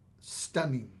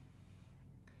stunning.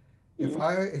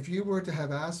 If you were to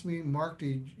have asked me, Mark,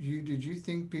 did you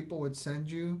think people would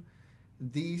send you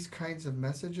these kinds of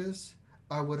messages?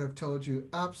 I would have told you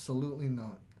absolutely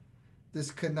not.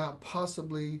 This could not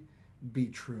possibly be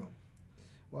true.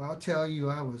 Well, I'll tell you,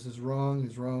 I was as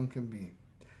wrong can be.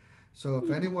 So if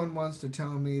anyone wants to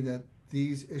tell me that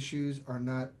these issues are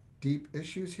not deep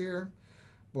issues here,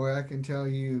 boy, I can tell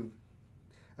you,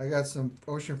 I got some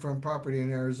oceanfront property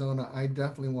in Arizona. I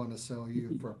definitely want to sell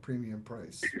you for a premium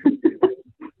price.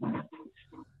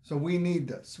 So we need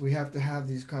this. We have to have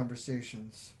these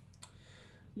conversations.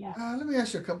 Yeah. Let me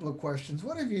ask you a couple of questions.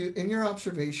 What have you, in your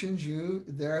observations, you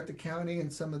there at the county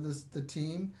and some of the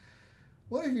team,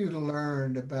 what have you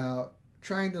learned about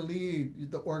trying to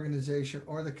lead the organization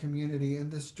or the community in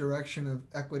this direction of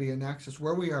equity and access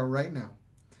where we are right now,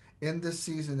 in this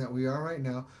season that we are right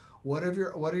now? What are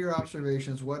your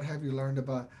observations? What have you learned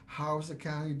about how's the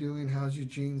county doing? How's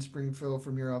Eugene, Springfield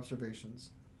from your observations?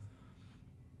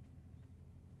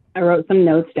 I wrote some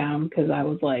notes down because I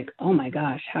was like, oh my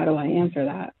gosh, how do I answer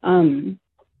that?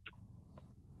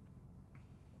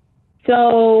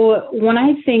 So when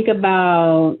I think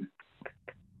about,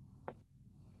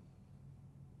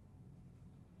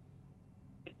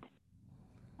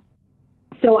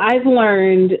 so I've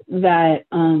learned that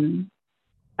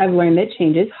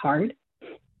change is hard.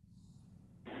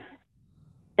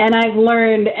 And I've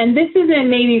learned, and this isn't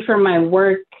maybe from my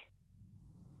work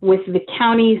with the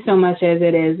county so much as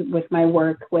it is with my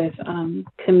work with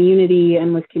community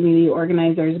and with community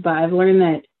organizers, but I've learned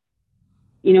that,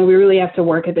 we really have to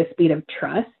work at the speed of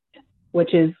trust,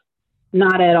 which is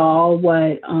not at all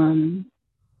what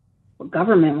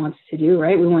government wants to do,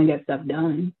 right? We want to get stuff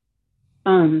done.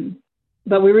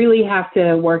 But we really have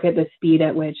to work at the speed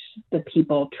at which the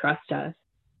people trust us.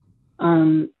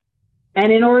 And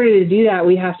in order to do that,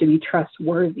 we have to be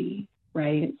trustworthy,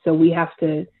 right? So we have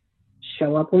to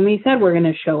show up when we said we're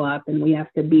going to show up, and we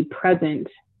have to be present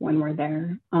when we're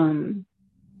there. And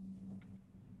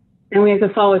we have to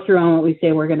follow through on what we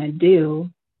say we're going to do.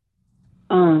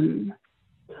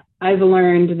 I've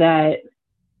learned that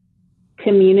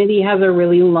community has a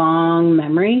really long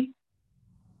memory,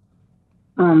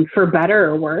 for better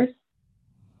or worse.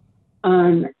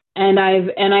 And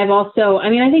I've also, I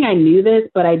mean, I think I knew this,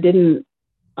 but I didn't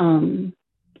know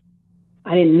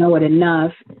it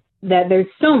enough, that there's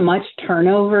so much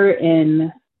turnover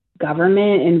in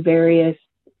government in various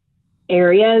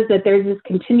areas that there's this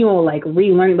continual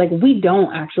relearning. Like, we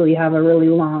don't actually have a really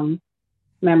long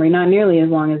memory, not nearly as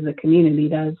long as the community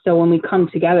does. So when we come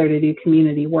together to do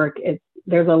community work,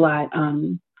 there are a lot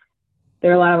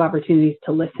of opportunities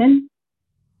to listen,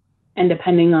 and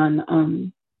depending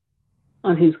on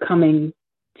who's coming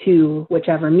to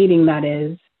whichever meeting that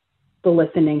is, the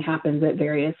listening happens at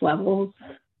various levels.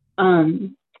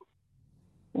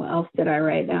 What else did I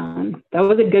write down? That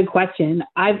was a good question.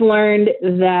 I've learned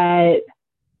that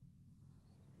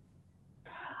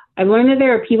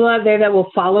there are people out there that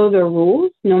will follow the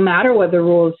rules, no matter what the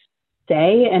rules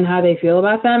say and how they feel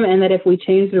about them. And that if we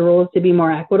change the rules to be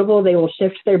more equitable, they will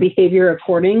shift their behavior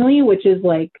accordingly, which is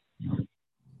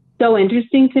so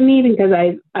interesting to me, because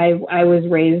I was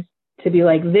raised to be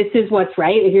like, this is what's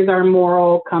right. Here's our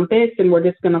moral compass, and we're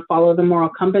just going to follow the moral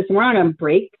compass. And we're not going to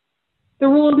break the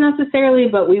rules necessarily,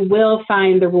 but we will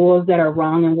find the rules that are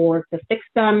wrong, and we'll work to fix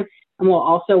them. And we'll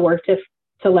also work to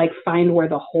find where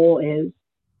the hole is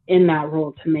in that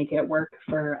rule to make it work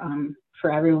for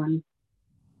everyone.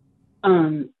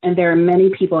 And there are many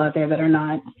people out there that are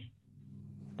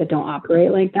that don't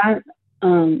operate like that.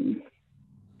 Um,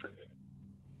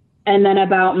 and then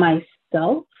about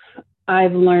myself,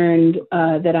 I've learned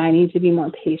that I need to be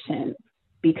more patient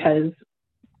because,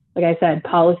 like I said,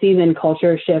 policies and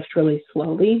culture shift really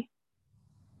slowly,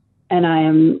 and I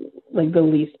am like the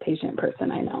least patient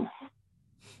person I know.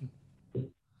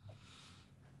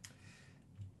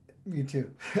 Me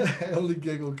too. I only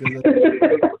giggle because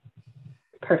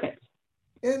Perfect.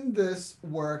 in this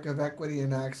work of equity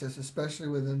and access, especially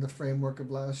within the framework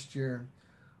of last year,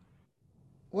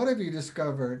 what have you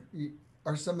discovered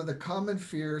are some of the common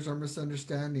fears or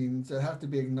misunderstandings that have to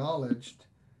be acknowledged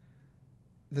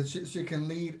that she can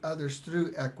lead others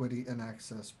through equity and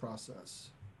access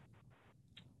process?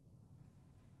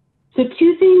 So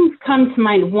two things come to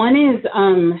mind. One is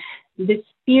this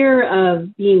fear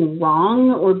of being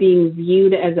wrong or being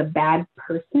viewed as a bad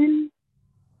person.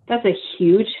 That's a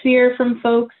huge fear from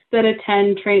folks that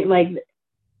attend training. Like,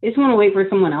 they just want to wait for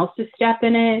someone else to step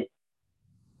in it.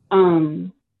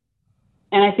 Um,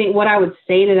 and I think what I would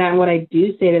say to that, and what I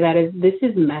do say to that, is this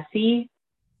is messy.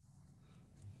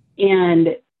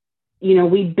 And,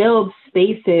 we build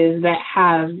spaces that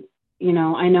have,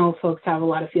 I know folks have a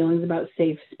lot of feelings about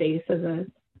safe space as a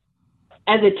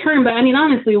term, but I mean,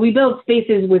 honestly, we build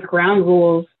spaces with ground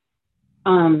rules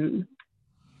um,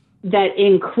 that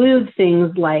include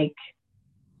things like,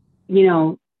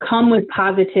 come with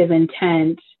positive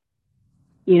intent,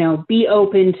 be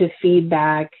open to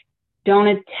feedback, don't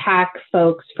attack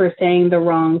folks for saying the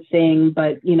wrong thing,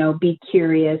 but, be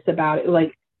curious about it.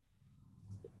 Like,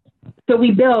 so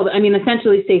we build, I mean,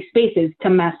 essentially safe spaces to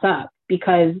mess up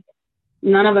because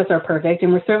none of us are perfect,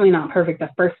 and we're certainly not perfect the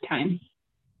first time.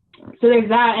 So there's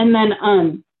that. And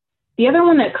then the other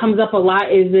one that comes up a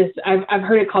lot is this, I've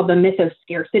heard it called the myth of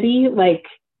scarcity. Like,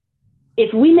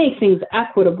 if we make things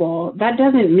equitable, that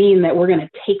doesn't mean that we're going to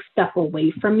take stuff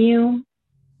away from you,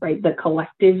 right? The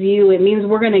collective view. It means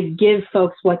we're going to give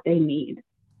folks what they need.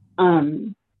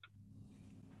 And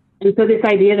so this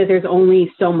idea that there's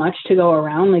only so much to go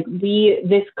around, like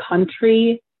this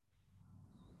country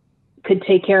could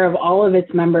take care of all of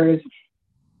its members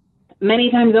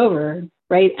many times over,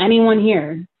 right? Anyone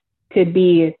here could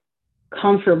be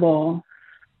comfortable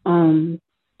and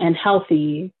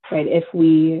healthy, right? If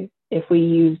we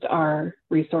used our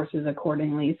resources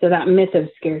accordingly. So that myth of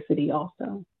scarcity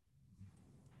also.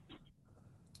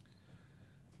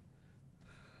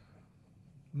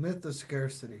 Myth of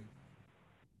scarcity.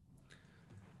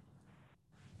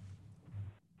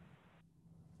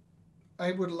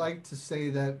 I would like to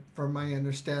say that, from my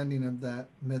understanding of that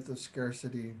myth of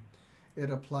scarcity,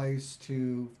 it applies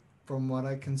to, from what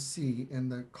I can see in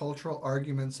the cultural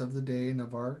arguments of the day and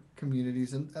of our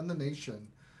communities and the nation.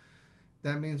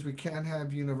 That means we can't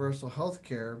have universal health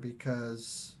care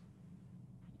because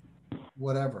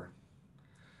whatever.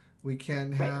 We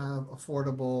can't Right. have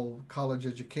affordable college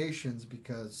educations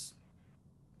because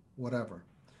whatever.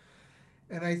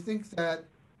 And I think that,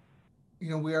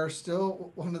 we are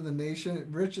still one of the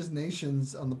richest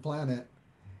nations on the planet.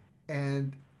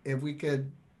 And if we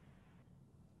could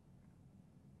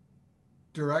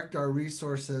direct our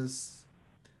resources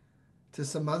to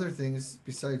some other things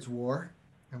besides war.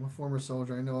 I'm a former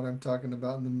soldier. I know what I'm talking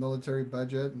about in the military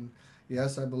budget. And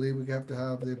yes, I believe we have to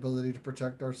have the ability to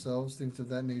protect ourselves, things of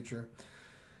that nature.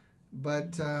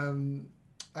 But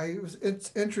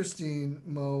it's interesting,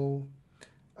 Mo.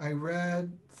 I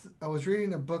read, I was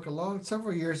reading a book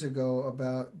several years ago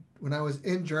about when I was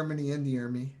in Germany in the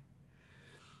army,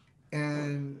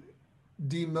 and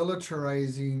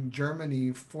demilitarizing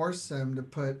Germany forced them to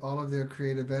put all of their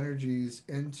creative energies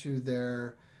into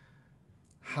their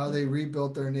how they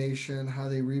rebuilt their nation, how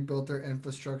they rebuilt their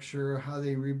infrastructure, how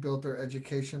they rebuilt their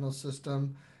educational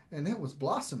system, and it was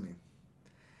blossoming.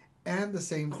 And the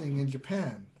same thing in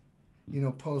Japan,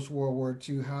 post World War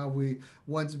II, how we,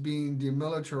 once being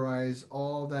demilitarized,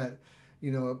 all that,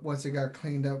 once it got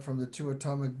cleaned up from the two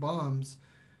atomic bombs,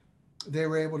 they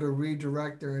were able to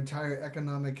redirect their entire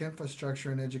economic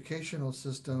infrastructure and educational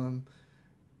system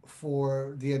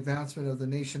for the advancement of the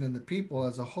nation and the people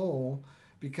as a whole,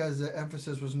 because the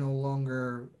emphasis was no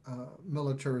longer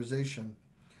militarization.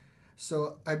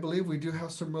 So I believe we do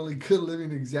have some really good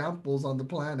living examples on the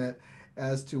planet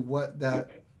as to what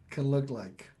that can look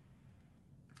like.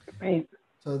 Right.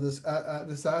 So this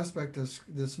aspect of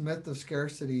this myth of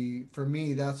scarcity, for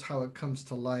me, that's how it comes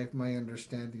to life. My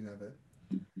understanding of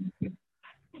it.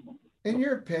 In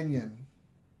your opinion,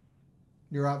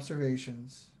 your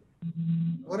observations,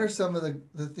 what are some of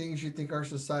the things you think our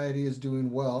society is doing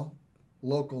well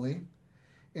locally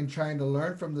in trying to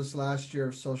learn from this last year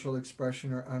of social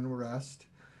expression or unrest?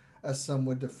 as some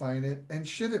would define it, and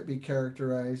should it be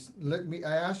characterized? Let me.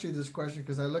 I asked you this question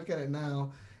because I look at it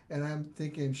now, and I'm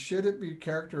thinking, should it be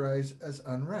characterized as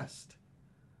unrest?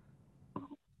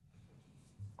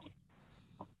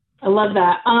 I love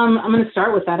that. I'm going to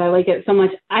start with that. I like it so much.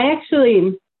 I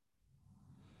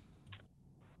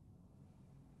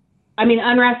mean,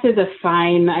 unrest is a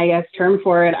fine, I guess, term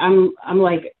for it. I'm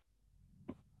like,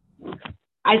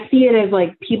 I see it as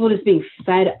like people just being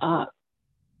fed up.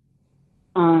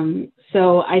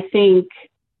 So I think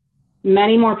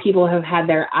many more people have had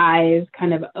their eyes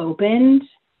kind of opened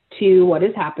to what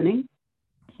is happening,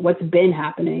 what's been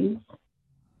happening.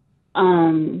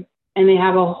 And they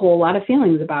have a whole lot of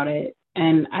feelings about it.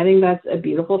 And I think that's a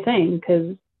beautiful thing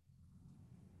because,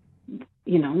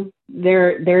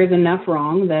 there's enough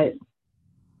wrong that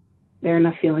there are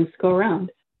enough feelings to go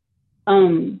around.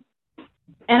 Um,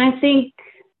 and I think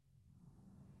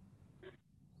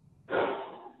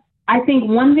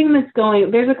one thing that's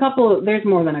going, there's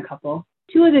more than a couple.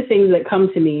 Two of the things that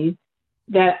come to me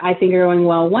that I think are going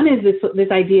well. One is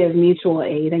this idea of mutual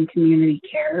aid and community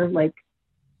care. Like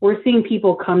we're seeing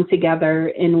people come together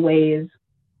in ways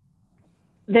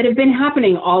that have been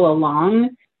happening all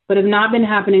along, but have not been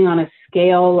happening on a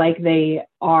scale like they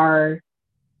are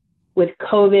with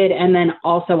COVID, and then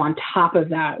also on top of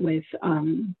that with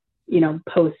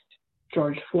post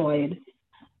George Floyd.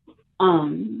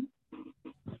 Um,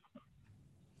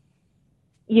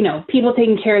 people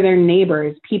taking care of their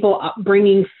neighbors, people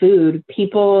bringing food,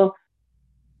 people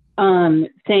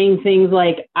saying things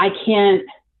like, I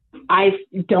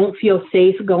don't feel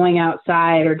safe going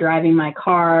outside or driving my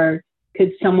car.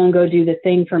 Could someone go do the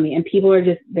thing for me? And people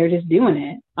they're just doing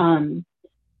it.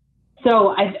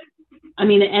 So I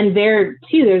mean, and there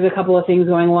too, there's a couple of things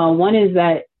going well. One is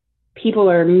that people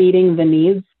are meeting the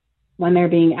needs when they're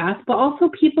being asked, but also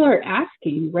people are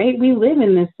asking, right? We live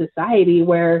in this society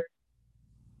where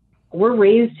we're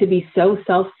raised to be so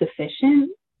self-sufficient,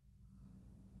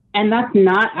 and that's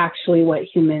not actually what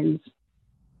humans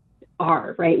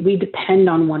are, right? We depend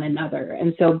on one another.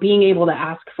 And so being able to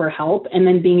ask for help and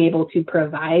then being able to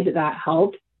provide that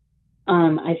help,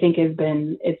 I think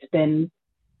it's been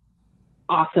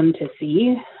awesome to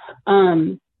see.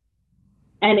 And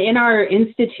in our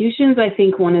institutions, I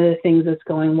think one of the things that's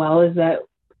going well is that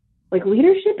like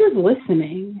leadership is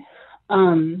listening.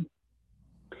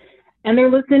 And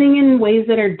they're listening in ways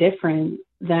that are different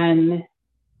than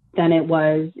it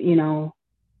was, a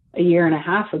year and a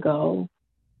half ago.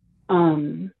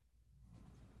 Um,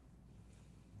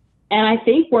 and I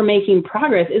think we're making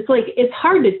progress. It's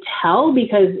hard to tell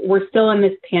because we're still in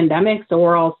this pandemic, so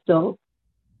we're all still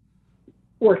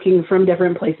working from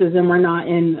different places and we're not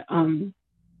in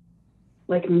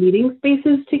like meeting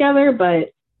spaces together.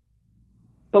 But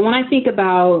when I think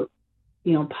about,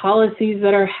 policies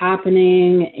that are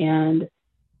happening and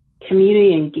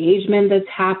community engagement that's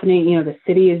happening, the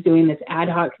city is doing this ad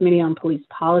hoc committee on police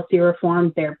policy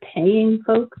reform. They're paying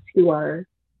folks who are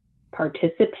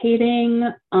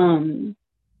participating.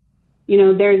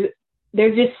 There's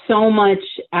just so much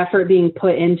effort being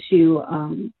put into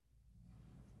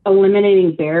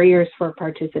eliminating barriers for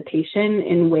participation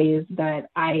in ways that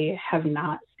I have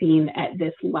not seen at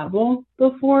this level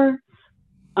before.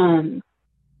 So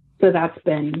that's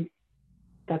been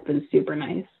super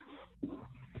nice.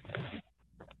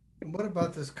 And what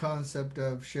about this concept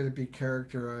of should it be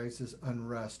characterized as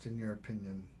unrest, in your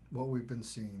opinion? What we've been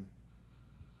seeing.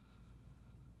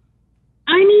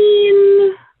 I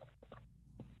mean,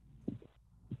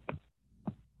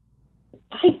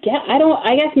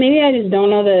 I guess maybe I just don't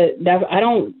know I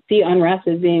don't see unrest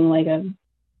as being like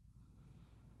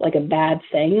a bad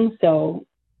thing. So,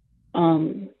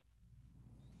 um,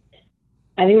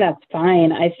 I think that's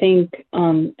fine. I think,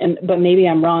 but maybe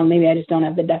I'm wrong. Maybe I just don't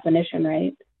have the definition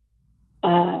right.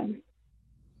 Um,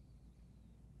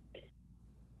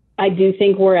 I do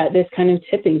think we're at this kind of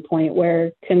tipping point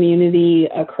where community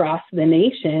across the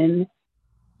nation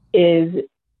is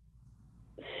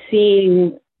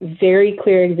seeing very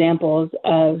clear examples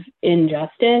of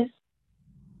injustice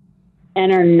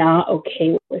and are not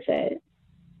okay with it.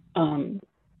 Um,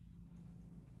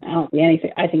 I don't see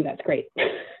anything. I think that's great.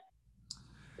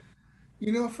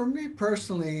 For me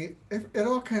personally, it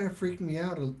all kind of freaked me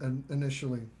out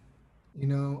initially. You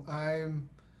know, I'm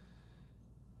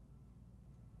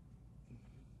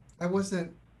I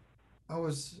wasn't I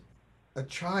was a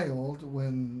child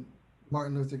when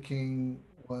Martin Luther King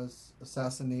was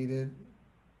assassinated.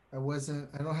 I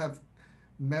don't have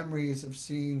memories of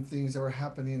seeing things that were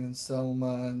happening in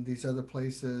Selma and these other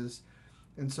places.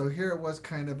 And so here it was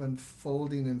kind of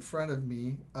unfolding in front of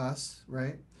me, us,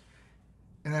 right?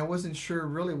 And I wasn't sure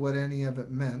really what any of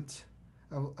it meant.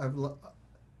 I've,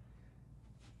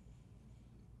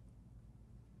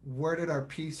 where did our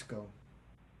peace go?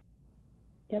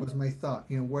 Yep. Was my thought.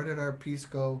 Where did our peace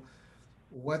go?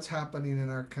 What's happening in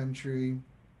our country?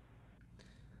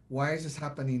 Why is this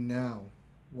happening now?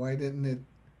 Why didn't it?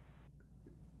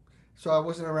 So I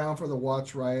wasn't around for the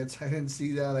Watch riots. I didn't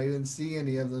see that. I didn't see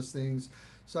any of those things.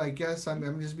 So I guess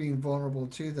I'm just being vulnerable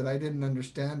too, that I didn't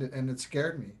understand it and it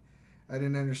scared me. I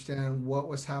didn't understand what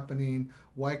was happening.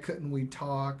 Why couldn't we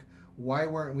talk? Why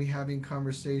weren't we having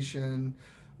conversation?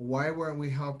 Why weren't we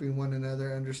helping one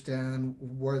another understand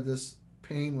where this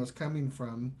pain was coming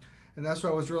from? And that's why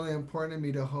it was really important to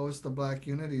me to host the Black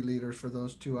Unity leaders for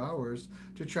those 2 hours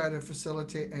to try to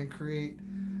facilitate and create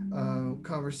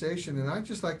conversation. And I'd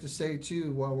just like to say,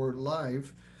 too, while we're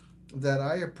live, that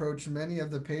I approached many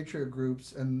of the Patriot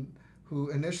groups and who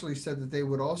initially said that they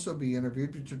would also be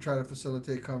interviewed to try to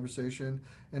facilitate conversation.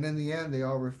 And in the end, they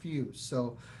all refused.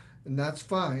 So, and that's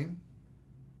fine.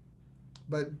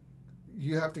 But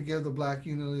you have to give the Black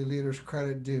Unity leaders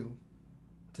credit due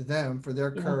to them for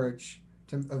their Yeah. courage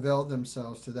to avail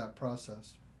themselves to that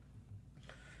process.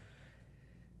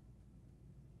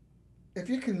 If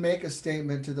you can make a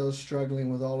statement to those struggling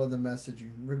with all of the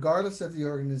messaging, regardless of the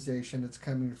organization it's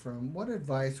coming from, what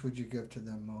advice would you give to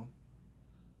them, Mo?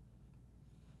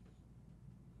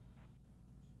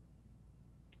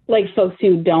 Like folks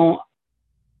who don't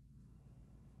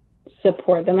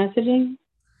support the messaging.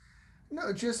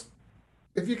 No, just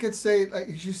if you could say, like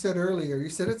you said earlier, you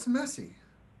said it's messy.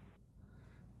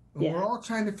 And Yeah. we're all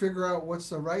trying to figure out what's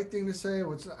the right thing to say.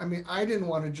 I mean, I didn't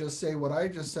want to just say what I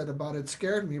just said about it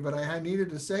scared me, but I needed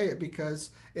to say it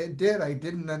because it did. I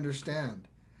didn't understand.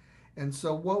 And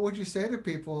so, what would you say to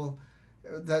people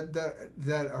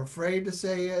that are afraid to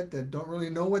say it, that don't really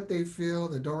know what they feel,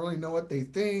 that don't really know what they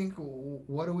think?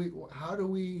 What do we? How do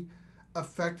we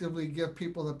effectively give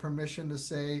people the permission to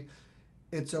say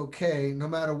it's okay, no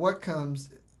matter what comes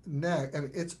next? I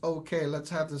mean, it's okay. Let's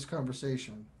have this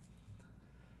conversation.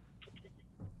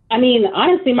 I mean,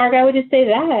 honestly, Mark, I would just say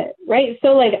that, right?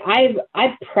 So like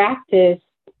I've practiced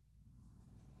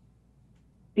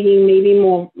being maybe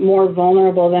more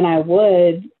vulnerable than I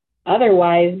would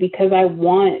otherwise because I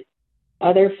want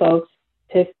other folks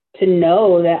to to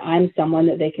know that I'm someone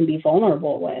that they can be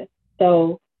vulnerable with.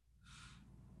 So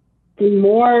the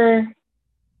more,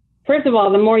 first of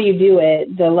all, the more you do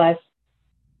it, the less,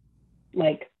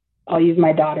 like, I'll use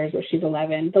my daughter's where she's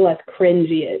 11, the less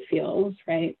cringy it feels,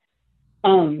 right?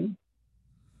 Um,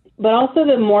 but also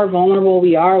the more vulnerable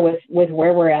we are with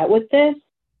where we're at with this,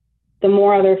 the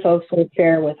more other folks will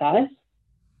share with us.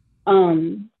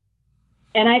 Um,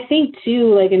 and I think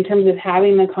too, like in terms of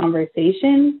having the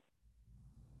conversation,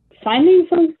 finding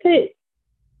folks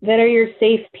that are your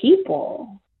safe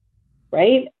people,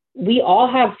 right? We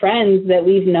all have friends that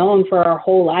we've known for our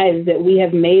whole lives that we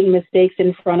have made mistakes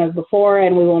in front of before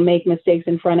and we will make mistakes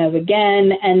in front of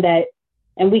again,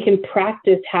 and we can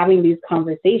practice having these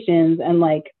conversations and,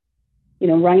 like,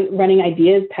 running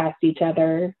ideas past each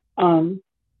other.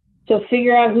 So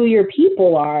figure out who your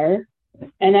people are,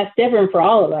 and that's different for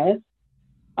all of us.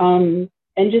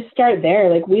 And just start there.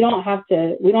 Like we don't have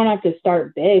to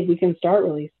start big. We can start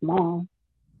really small.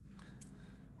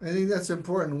 I think that's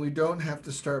important. We don't have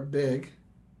to start big.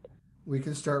 We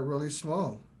can start really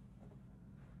small.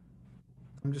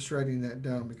 I'm just writing that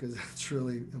down because that's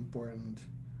really important.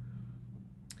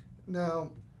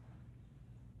 Now,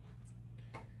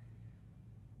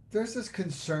 there's this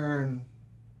concern,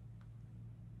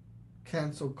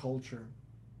 cancel culture.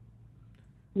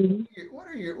 Mm-hmm.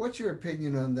 What's your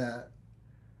opinion on that?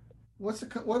 What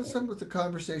are some of the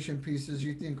conversation pieces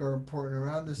you think are important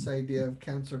around this idea of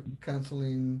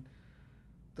canceling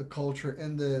the culture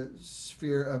in the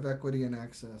sphere of equity and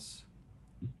access?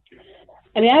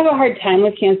 I mean, I have a hard time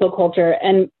with cancel culture,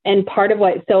 and part of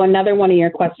what. So another one of your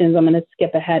questions, I'm going to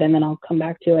skip ahead and then I'll come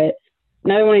back to it.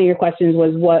 Another one of your questions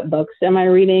was, what books am I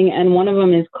reading? And one of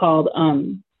them is called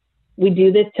 "We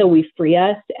Do This Till We Free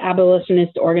Us: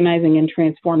 Abolitionist Organizing and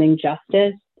Transforming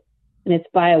Justice," and it's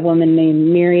by a woman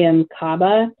named Miriam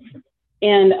Kaba.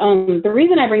 And the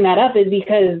reason I bring that up is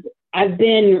because I've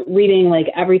been reading like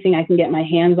everything I can get my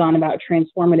hands on about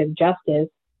transformative justice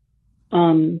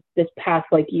this past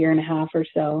like year and a half or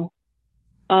so.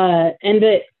 And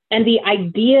the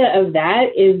idea of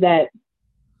that is that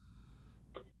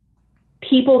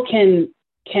people can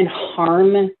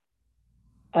harm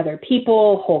other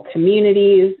people, whole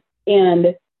communities,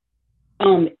 and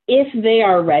if they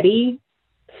are ready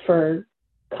for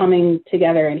coming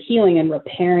together and healing and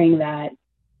repairing that,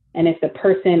 and if the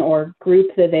person or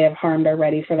group that they have harmed are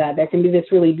ready for that, there can be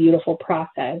this really beautiful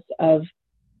process of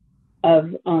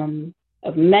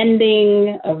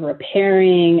mending, of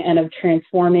repairing, and of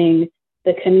transforming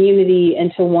the community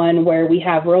into one where we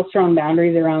have real strong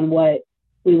boundaries around what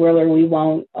we will or we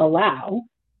won't allow,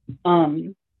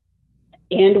 and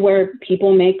where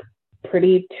people make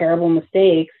pretty terrible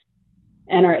mistakes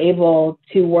and are able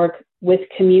to work with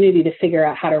community to figure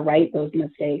out how to right those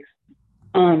mistakes.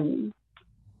 And,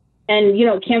 you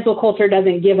know, cancel culture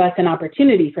doesn't give us an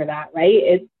opportunity for that,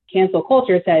 right? Cancel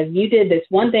culture says you did this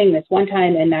one thing this one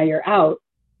time and now you're out.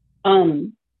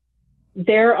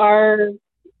 There are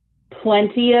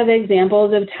plenty of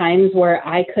examples of times where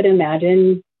I could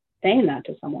imagine saying that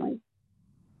to someone,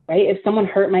 right? If someone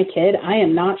hurt my kid, I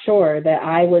am not sure that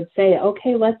I would say,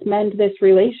 okay, let's mend this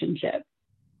relationship.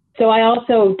 So I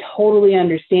also totally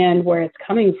understand where it's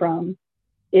coming from.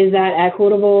 Is that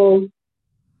equitable?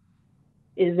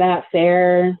 Is that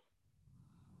fair?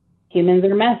 Humans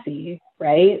are messy,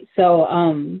 right? So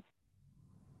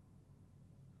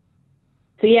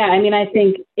yeah, I mean, I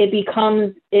think it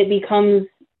becomes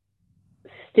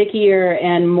stickier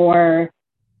and more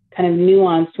kind of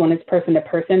nuanced when it's person to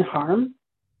person harm.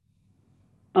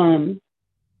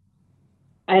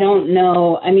 I don't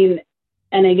know. I mean,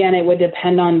 and again, it would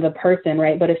depend on the person,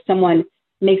 right? But if someone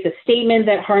makes a statement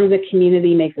that harms a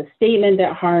community, makes a statement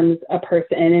that harms a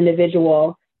person, an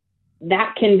individual,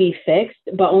 that can be fixed,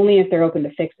 but only if they're open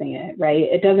to fixing it, right?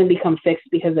 It doesn't become fixed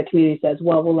because the community says,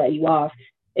 well, we'll let you off.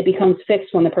 It becomes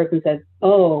fixed when the person says,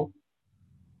 oh,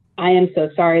 I am so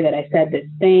sorry that I said this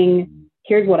thing.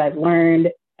 Here's what I've learned.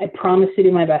 I promise to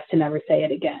do my best to never say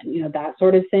it again. You know, that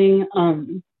sort of thing.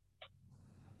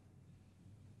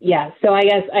 Yeah, so I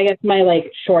guess my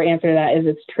like short answer to that is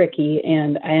it's tricky,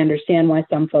 and I understand why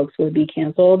some folks would be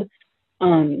canceled.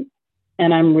 And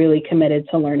I'm really committed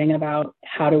to learning about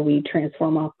how do we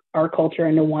transform our culture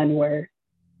into one where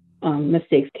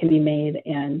mistakes can be made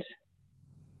and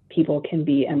people can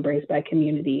be embraced by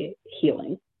community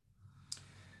healing.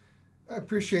 I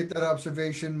appreciate that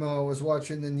observation, Mo. I was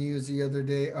watching the news the other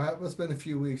day. It's been a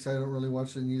few weeks. I don't really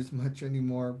watch the news much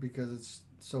anymore because it's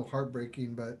so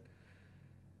heartbreaking. But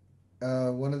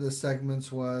one of the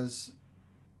segments was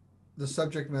the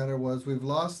subject matter was we've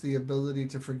lost the ability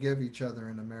to forgive each other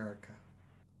in America,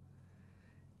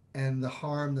 and the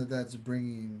harm that that's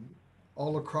bringing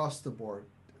all across the board,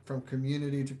 from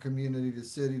community to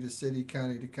city,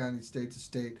 county to county, state to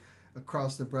state,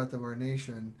 across the breadth of our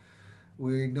nation.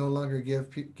 We no longer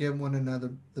give one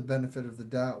another the benefit of the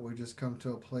doubt. We just come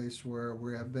to a place where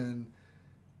we have been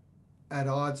at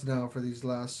odds now for these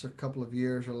last couple of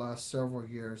years or last several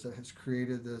years that has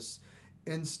created this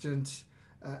instant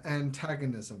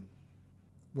antagonism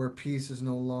where peace is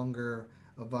no longer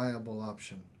a viable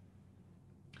option.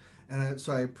 And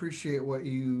so I appreciate what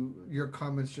your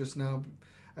comments just now.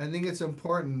 I think it's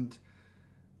important.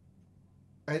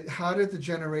 How did the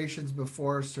generations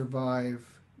before survive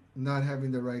not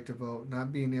having the right to vote,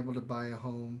 not being able to buy a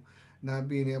home, not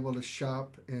being able to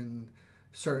shop in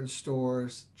certain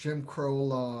stores, Jim Crow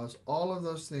laws, all of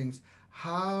those things?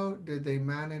 How did they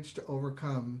manage to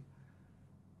overcome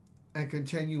and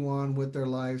continue on with their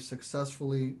lives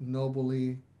successfully,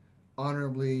 nobly,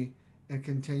 honorably, and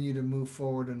continue to move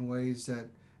forward in ways that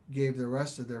gave the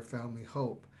rest of their family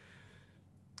hope?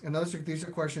 And these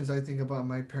are questions I think about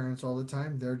my parents all the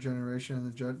time. Their generation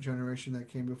and the generation that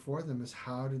came before them is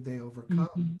how did they overcome?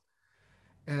 Mm-hmm.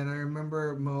 And I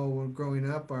remember, Mo, when growing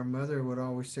up, our mother would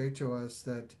always say to us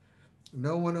that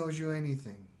no one owes you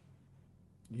anything.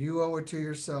 You owe it to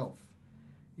yourself.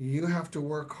 You have to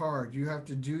work hard. You have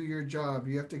to do your job.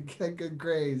 You have to get good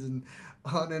grades, and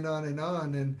on and on and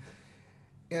on.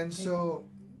 And so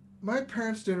my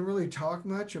parents didn't really talk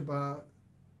much about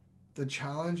the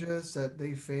challenges that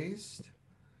they faced,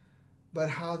 but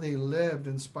how they lived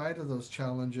in spite of those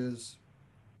challenges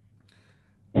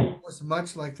was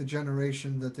much like the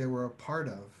generation that they were a part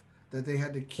of, that they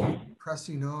had to keep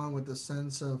pressing on with a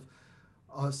sense of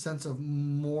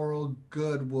moral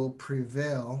good will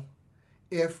prevail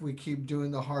if we keep doing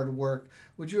the hard work.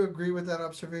 Would you agree with that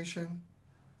observation?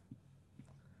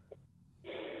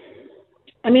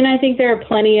 I mean, I think there are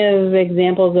plenty of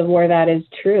examples of where that is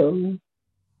true,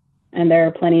 and there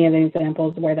are plenty of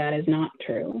examples where that is not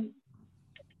true.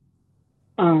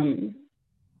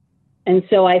 And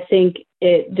so I think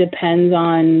it depends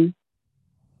on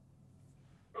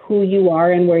who you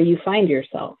are and where you find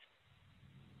yourself.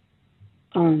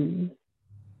 I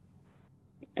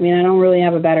mean, I don't really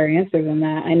have a better answer than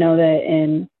that. I know that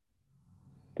in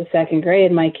the second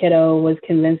grade, my kiddo was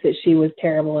convinced that she was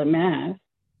terrible at math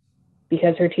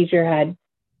because her teacher had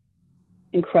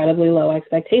incredibly low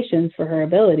expectations for her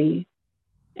ability.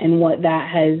 And what that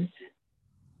has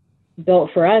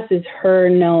built for us is her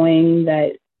knowing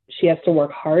that she has to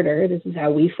work harder. This is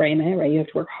how we frame it, right? You have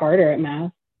to work harder at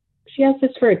math. She asked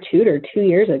us for a tutor 2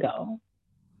 years ago.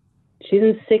 She's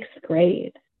in 6th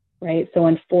grade, right? So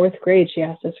in 4th grade, she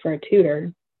asked us for a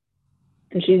tutor,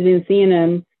 and she's been seeing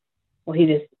him. Well,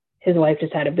 his wife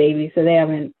just had a baby, so they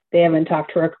haven't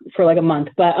talked to her for like a month.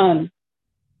 But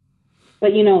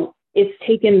you know, it's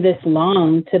taken this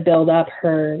long to build up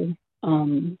her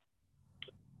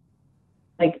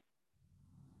like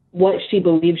what she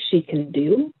believes she can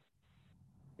do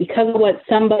because of what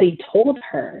somebody told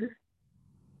her,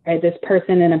 right? This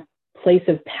person in a place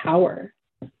of power.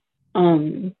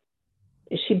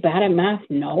 Is she bad at math?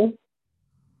 No.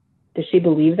 Does she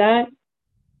believe that?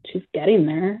 She's getting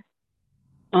there.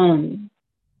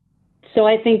 So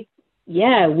I think,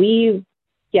 yes,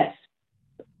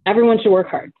 everyone should work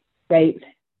hard, right?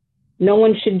 No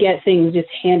one should get things just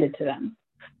handed to them.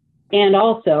 And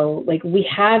also, like, we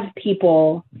have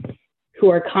people who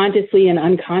are consciously and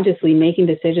unconsciously making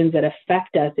decisions that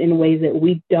affect us in ways that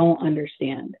we don't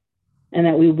understand and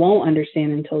that we won't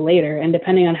understand until later. And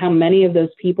depending on how many of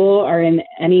those people are in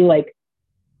any like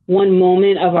one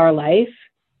moment of our life,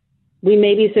 we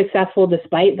may be successful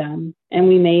despite them, and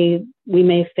we may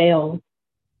fail.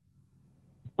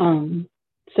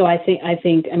 So I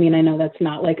think, I mean, I know that's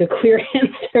not like a clear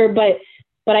answer, but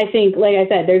I think, like I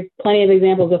said, there's plenty of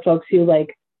examples of folks who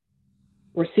like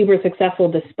were super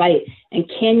successful despite, and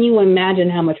can you imagine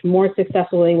how much more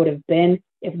successful they would have been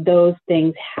if those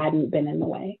things hadn't been in the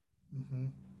way? Mm-hmm.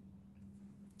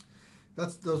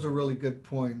 Those are really good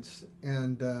points.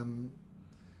 And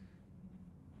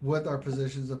with our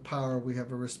positions of power, we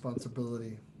have a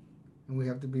responsibility, and we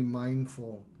have to be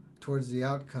mindful towards the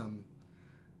outcome.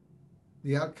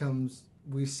 The outcomes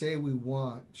we say we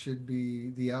want should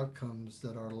be the outcomes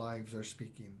that our lives are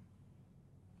speaking.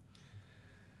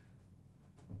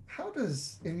 How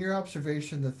does, in your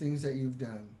observation, the things that you've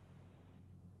done,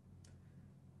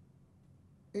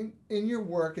 in your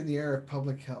work in the area of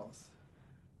public health,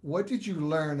 what did you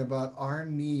learn about our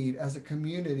need as a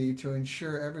community to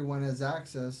ensure everyone has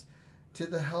access to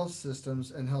the health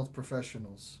systems and health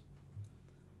professionals?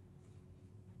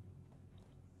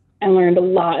 I learned a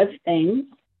lot of things.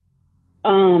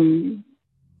 I mean,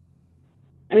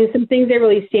 some things that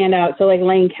really stand out. So, like,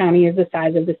 Lane County is the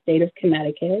size of the state of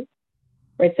Connecticut,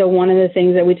 right? So, one of the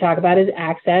things that we talk about is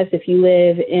access. If you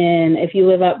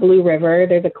live up Blue River,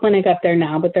 there's a clinic up there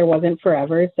now, but there wasn't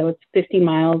forever. So, it's 50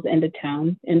 miles into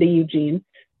town, into Eugene,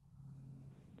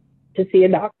 to see a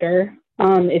doctor.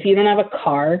 If you don't have a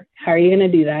car, how are you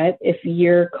going to do that? If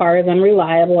your car is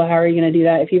unreliable, how are you going to do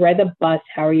that? If you ride the bus,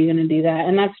 how are you going to do that?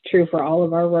 And that's true for all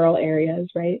of our rural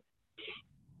areas, right?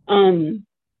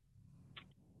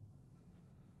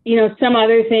 You know, some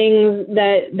other things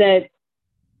that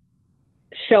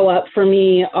show up for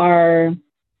me are,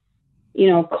 you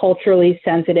know, culturally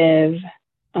sensitive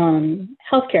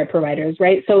healthcare providers,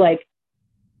 right? So, like,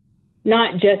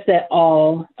 not just that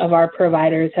all of our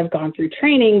providers have gone through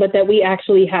training, but that we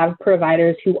actually have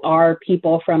providers who are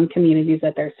people from communities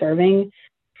that they're serving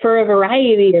for a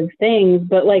variety of things.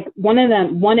 But like one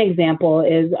example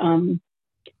is,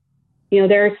 you know,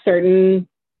 there are certain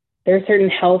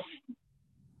health,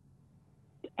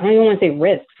 I don't even want to say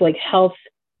risks, like health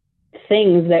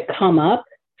things that come up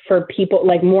for people,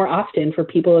 like more often for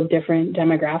people of different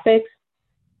demographics.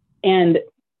 And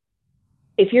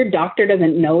if your doctor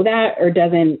doesn't know that, or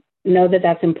doesn't know that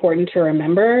that's important to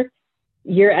remember,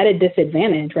 you're at a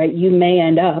disadvantage, right? You may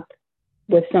end up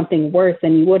with something worse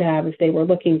than you would have if they were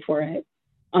looking for it.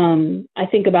 I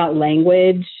think about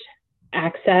language,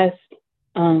 access.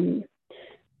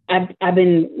 I've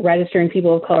been registering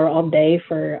people of color all day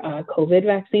for COVID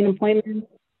vaccine appointments,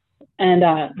 and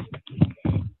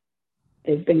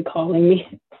they've been calling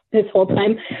me this whole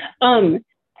time.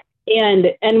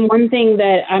 And one thing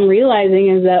that I'm realizing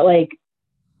is that, like,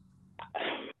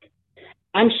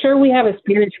 I'm sure we have a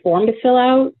Spanish form to fill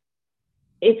out.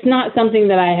 It's not something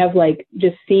that I have like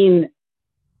just seen,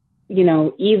 you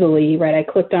know, easily, right? I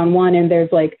clicked on one and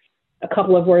there's like a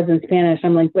couple of words in Spanish.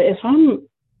 I'm like, but if I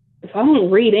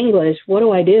don't read English, what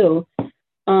do I do?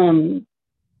 And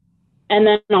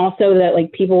then also that,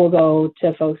 like, people will go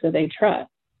to folks that they trust,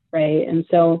 right? And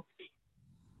so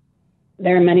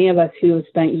there are many of us who have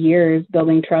spent years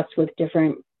building trust with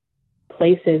different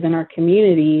places in our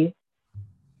community.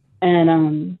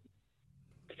 And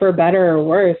for better or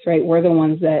worse, right, we're the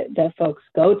ones that folks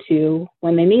go to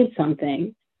when they need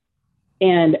something.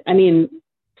 And I mean,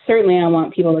 certainly I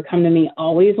want people to come to me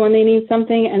always when they need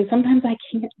something. And sometimes I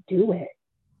can't do it,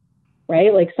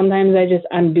 right? Like sometimes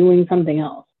I'm doing something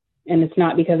else. And it's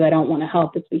not because I don't want to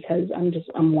help. It's because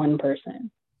I'm one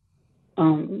person.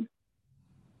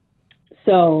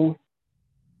 So,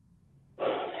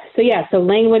 so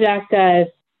language access,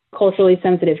 culturally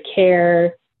sensitive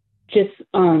care, just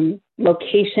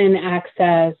location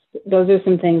access. Those are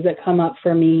some things that come up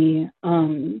for me.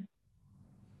 And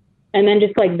then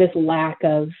just like this lack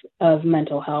of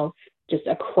mental health, just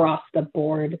across the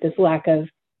board. This lack of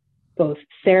both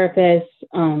therapists,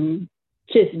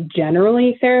 just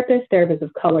generally therapists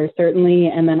of color certainly,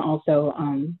 and then also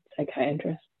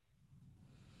psychiatrists.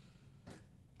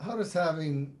 How does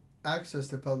having access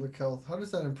to public health, how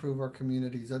does that improve our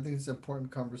communities? I think it's an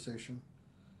important conversation.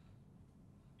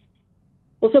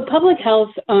 Well, so public health,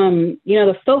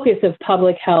 the focus of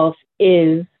public health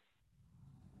is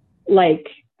like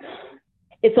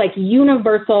it's like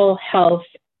universal health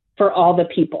for all the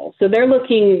people. So they're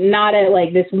looking not at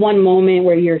like this one moment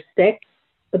where you're sick,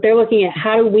 but they're looking at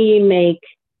how do we make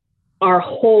our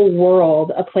whole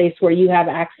world a place where you have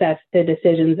access to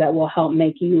decisions that will help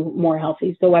make you more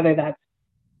healthy. So whether that's,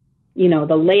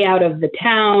 the layout of the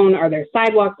town, are there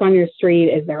sidewalks on your street?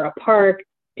 Is there a park?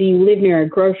 Do you live near a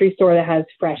grocery store that has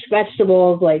fresh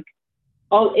vegetables? Like,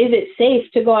 is it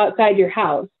safe to go outside your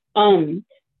house?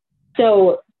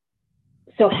 So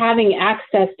so having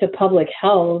access to public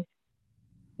health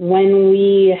when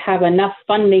we have enough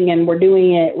funding and we're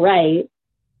doing it right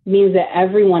means that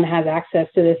everyone has access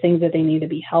to the things that they need to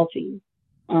be healthy.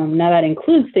 Now that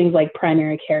includes things like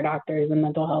primary care doctors and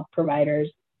mental health providers,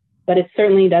 but it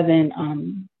certainly doesn't.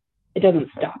 It doesn't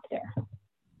stop there.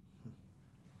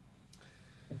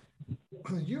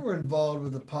 You were involved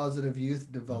with the positive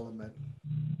youth development.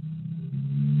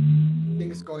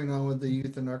 Things going on with the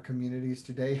youth in our communities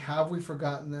today. Have we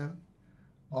forgotten them?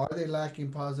 Are they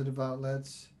lacking positive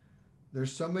outlets?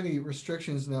 There's so many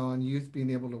restrictions now on youth being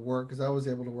able to work because I was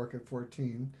able to work at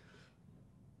 14.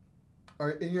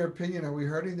 In your opinion, are we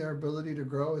hurting their ability to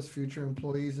grow as future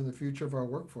employees in the future of our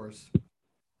workforce?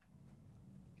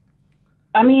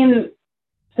 I mean,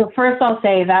 so first I'll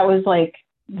say that was like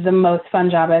the most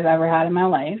fun job I've ever had in my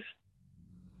life.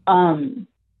 Um,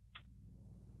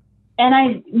 and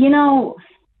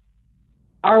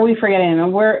are we forgetting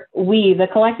them? The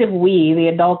collective we, the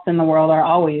adults in the world, are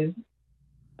always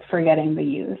forgetting the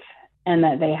youth and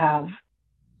that they have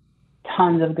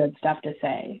tons of good stuff to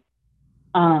say.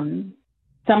 Some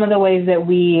of the ways that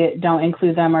we don't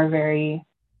include them are very,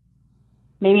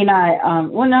 maybe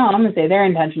not, well, no, I'm going to say they're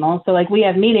intentional. So, like, we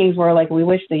have meetings where, like, we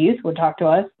wish the youth would talk to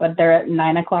us, but they're at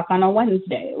 9 o'clock on a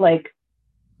Wednesday. Like,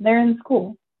 they're in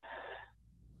school.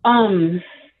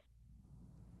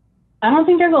 I don't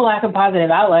think there's a lack of positive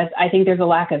outlets. I think there's a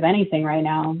lack of anything right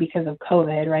now because of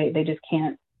COVID, right? They just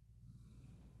can't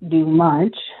do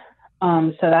much.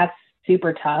 So that's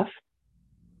super tough.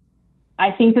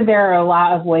 I think that there are a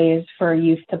lot of ways for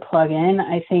youth to plug in.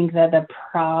 I think that the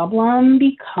problem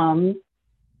becomes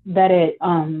that it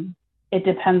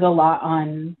depends a lot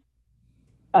on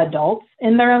adults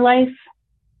in their life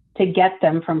to get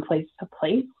them from place to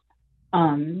place.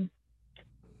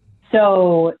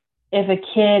 So if a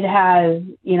kid has,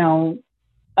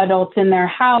 adults in their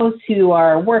house who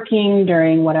are working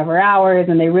during whatever hours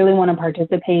and they really want to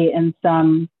participate in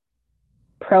some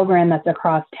program that's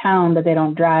across town, but they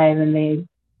don't drive and they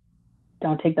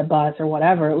don't take the bus or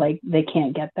whatever, like they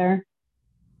can't get there.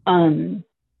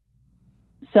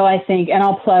 So I think, and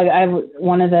I'll plug,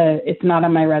 it's not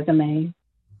on my resume,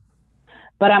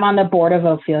 but I'm on the board of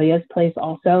Ophelia's Place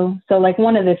also. So like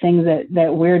one of the things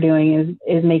that we're doing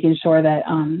is making sure that,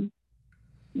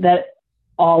 that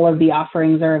all of the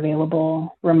offerings are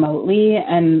available remotely.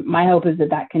 And my hope is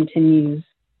that continues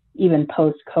even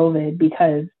post COVID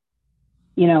because,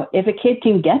 if a kid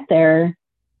can get there,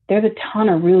 there's a ton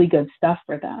of really good stuff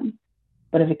for them.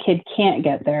 But if a kid can't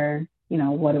get there,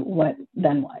 what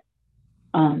then what?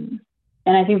 And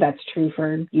I think that's true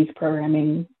for youth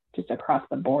programming just across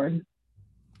the board.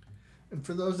 And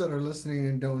for those that are listening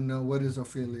and don't know, what is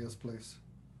Ophelia's Place?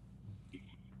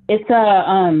 It's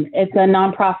a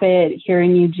nonprofit here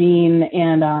in Eugene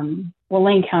and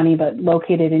Lane County, but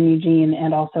located in Eugene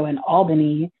and also in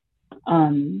Albany,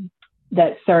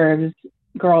 that serves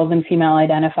girls and female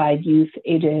identified youth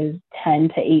ages 10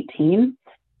 to 18.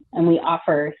 And we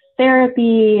offer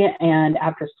therapy and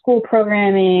after school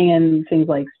programming and things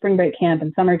like spring break camp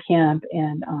and summer camp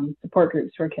and support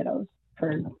groups for kiddos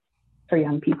for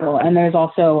young people. And there's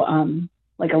also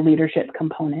like a leadership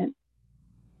component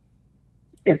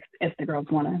if the girls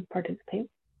want to participate.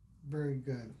 Very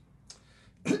good.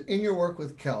 In your work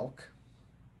with KELK,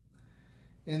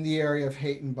 in the area of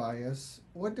hate and bias,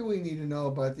 what do we need to know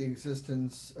about the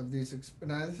existence of these?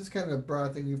 Now, this is kind of a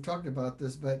broad thing. You've talked about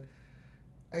this, but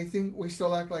I think we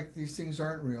still act like these things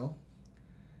aren't real.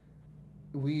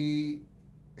 We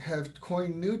have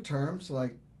coined new terms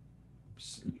like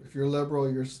if you're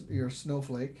liberal, you're a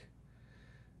snowflake.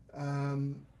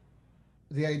 Um,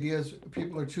 the idea is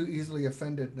people are too easily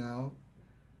offended now.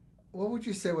 What would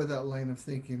you say with that line of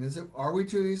thinking? Is it are we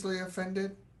too easily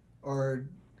offended, or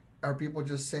are people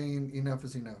just saying enough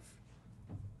is enough?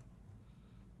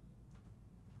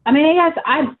 I mean, I guess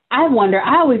I wonder.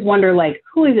 I always wonder, like,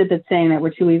 who is it that's saying that we're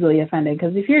too easily offended?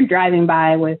 Because if you're driving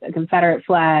by with a Confederate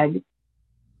flag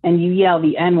and you yell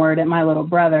the N word at my little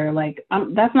brother, like,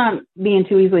 that's not being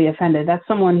too easily offended. That's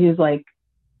someone who's like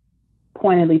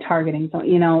pointedly targeting. So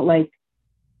like,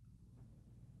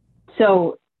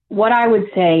 so what I would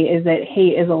say is that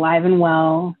hate is alive and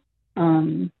well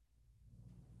um,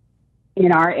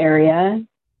 in our area.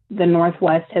 The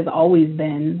Northwest has always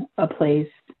been a place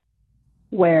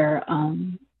where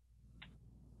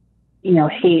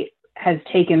hate has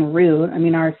taken root. I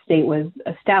mean, our state was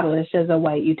established as a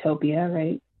white utopia,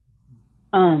 right?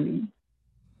 Um,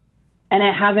 and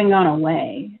it hasn't gone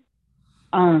away.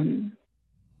 Um,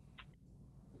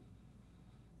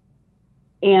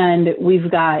 and we've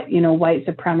got, white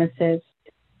supremacist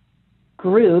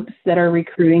groups that are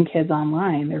recruiting kids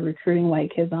online. They're recruiting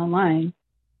white kids online.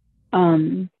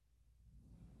 Um,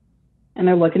 and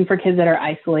they're looking for kids that are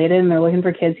isolated, and they're looking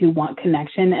for kids who want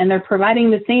connection, and they're providing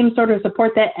the same sort of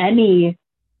support that any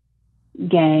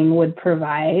gang would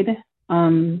provide.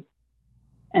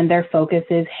 And their focus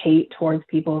is hate towards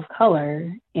people of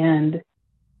color and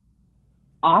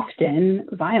often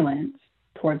violence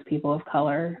towards people of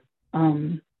color.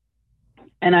 And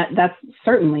that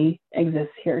certainly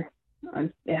exists here.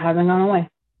 It hasn't gone away.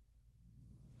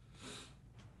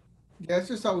 Yeah, it's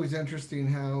just always interesting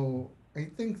how I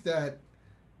think that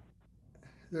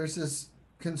there's this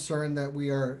concern that we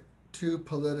are too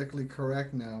politically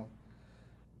correct now.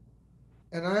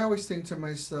 And I always think to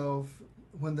myself,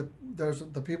 when there's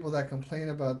the people that complain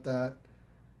about that,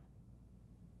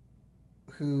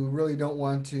 who really don't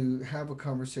want to have a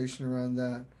conversation around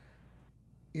that,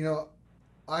 you know,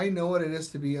 I know what it is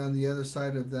to be on the other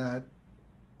side of that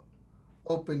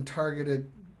open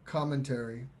targeted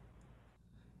commentary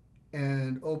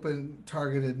and open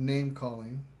targeted name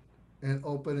calling and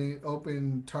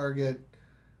open target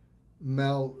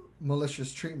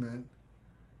malicious treatment.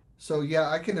 So yeah,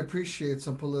 I can appreciate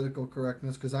some political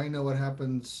correctness because I know what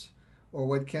happens or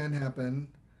what can happen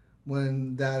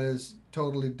when that is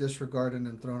totally disregarded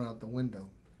and thrown out the window.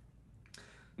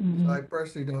 So Mm-hmm. I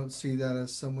personally don't see that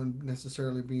as someone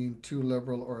necessarily being too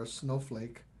liberal or a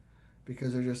snowflake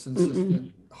because they're just Mm-mm.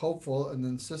 insistent, hopeful, and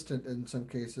insistent in some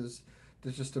cases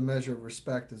that just a measure of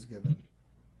respect is given.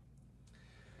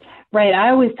 Right. I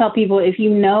always tell people if you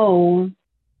know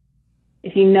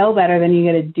better, then you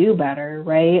got to do better,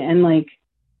 right? And like,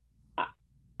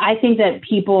 I think that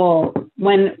people,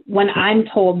 when I'm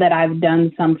told that I've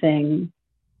done something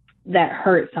that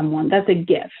hurt someone, that's a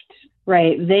gift,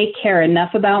 right? They care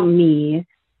enough about me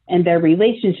and their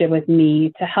relationship with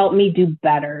me to help me do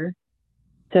better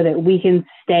so that we can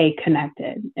stay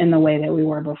connected in the way that we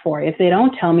were before. If they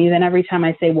don't tell me, then every time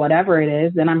I say whatever it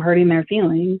is, then I'm hurting their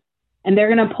feelings, and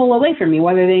they're going to pull away from me,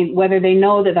 whether they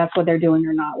know that that's what they're doing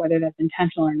or not, whether that's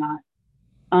intentional or not.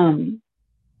 Um,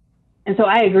 and so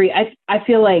I agree. I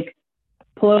feel like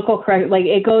political correct, like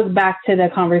it goes back to the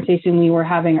conversation we were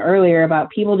having earlier about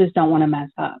people just don't want to mess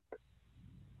up,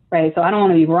 right? So I don't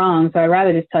want to be wrong. So I'd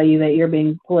rather just tell you that you're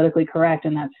being politically correct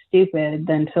and that's stupid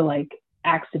than to like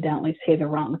accidentally say the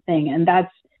wrong thing. And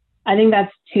I think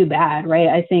that's too bad, right?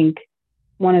 I think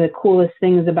one of the coolest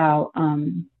things about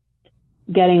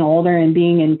getting older and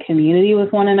being in community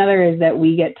with one another is that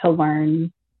we get to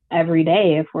learn every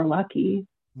day if we're lucky.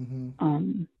 Mm-hmm.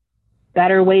 Um,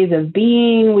 Better ways of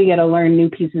being. We get to learn new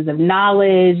pieces of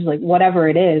knowledge, like whatever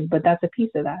it is, but that's a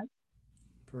piece of that.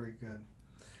 Very good.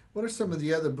 What are some of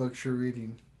the other books you're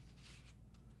reading?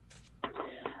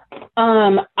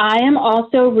 I am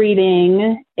also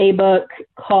reading a book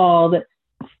called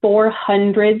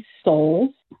 400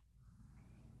 Souls.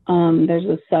 There's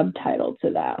a subtitle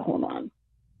to that. Hold on.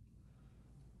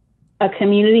 A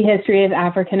Community History of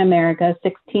African America,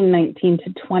 1619 to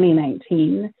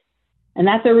 2019. And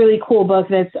that's a really cool book.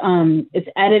 It's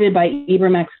edited by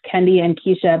Ibram X. Kendi and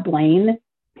Keisha Blaine.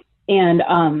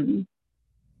 And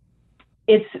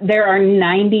there are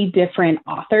 90 different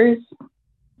authors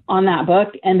on that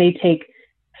book, and they take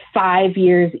 5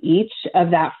 years each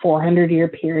of that 400-year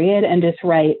period and just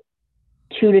write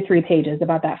 2 to 3 pages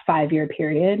about that 5 year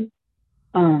period.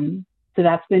 So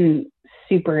that's been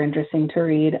super interesting to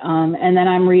read. And then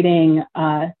I'm reading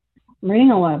a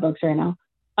lot of books right now.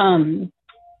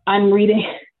 I'm reading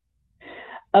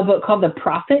a book called The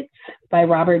Prophets by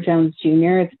Robert Jones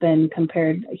Jr. He's been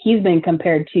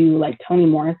compared to like Toni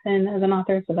Morrison as an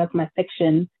author. So that's my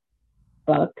fiction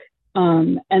book.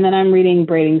 And then I'm reading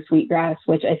Braiding Sweetgrass,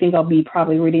 which I think I'll be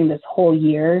probably reading this whole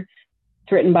year.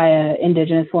 It's written by an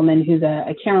indigenous woman who's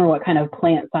I can't remember what kind of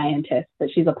plant scientist, but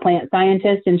she's a plant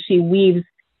scientist, and she weaves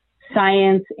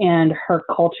science and her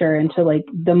culture into like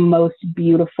the most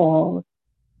beautiful,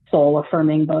 soul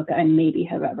affirming book I maybe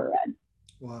have ever read.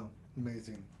 Wow,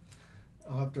 amazing.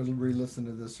 I'll have to re-listen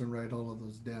to this and write all of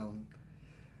those down.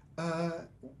 Uh,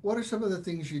 what are some of the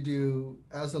things you do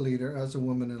as a leader, as a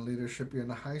woman in leadership? You're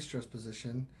in a high stress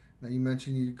position. Now you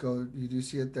mentioned you do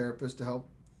see a therapist to help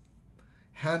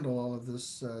handle all of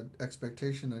this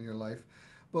expectation on your life.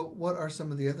 But what are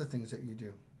some of the other things that you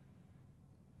do?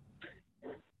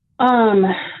 Um,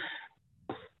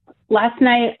 Last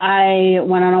night I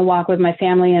went on a walk with my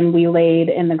family and we laid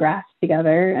in the grass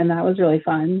together, and that was really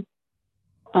fun.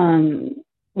 Um,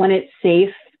 when it's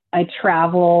safe, I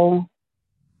travel.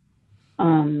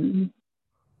 Um,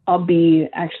 I'll be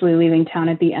actually leaving town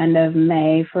at the end of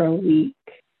May for a week.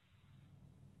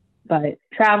 But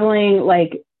traveling,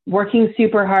 like working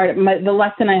super hard, the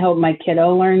lesson I hope my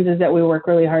kiddo learns is that we work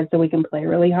really hard so we can play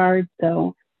really hard.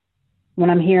 So when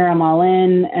I'm here, I'm all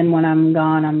in, and when I'm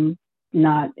gone, I'm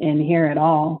not in here at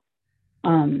all.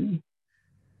 Um,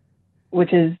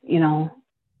 which is,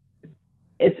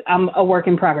 I'm a work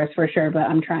in progress for sure, but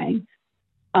I'm trying.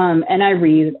 And I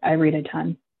read a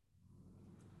ton.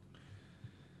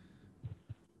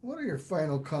 What are your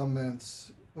final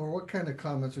comments, or what kind of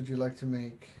comments would you like to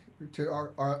make to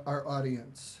our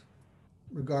audience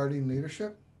regarding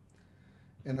leadership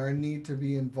and our need to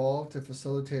be involved to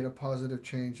facilitate a positive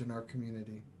change in our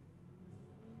community?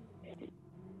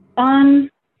 Um,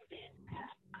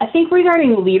 I think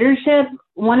regarding leadership,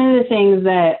 one of the things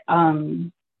that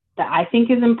I think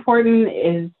is important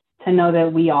is to know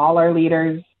that we all are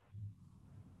leaders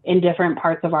in different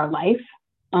parts of our life.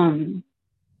 Um,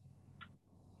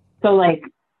 so like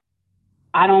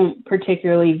I don't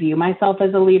particularly view myself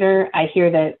as a leader. I hear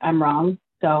that I'm wrong,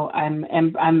 so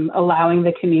I'm allowing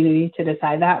the community to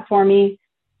decide that for me.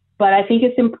 But I think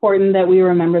it's important that we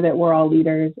remember that we're all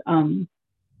leaders, and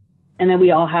that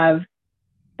we all have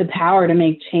the power to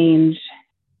make change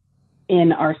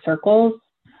in our circles,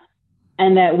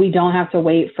 and that we don't have to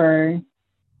wait for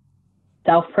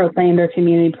self-proclaimed or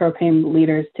community-proclaimed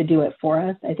leaders to do it for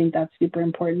us. I think that's super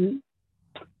important.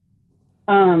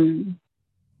 Um,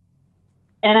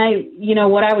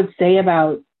 and what I would say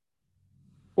about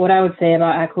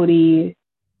equity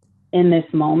in this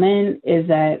moment is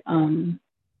that,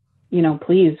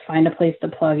 please find a place to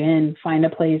plug in, find a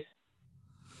place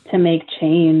to make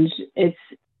change.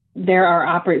 There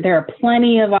are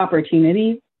plenty of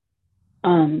opportunities,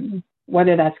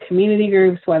 whether that's community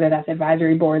groups, whether that's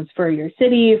advisory boards for your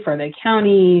city, for the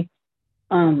county.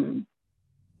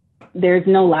 There's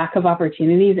no lack of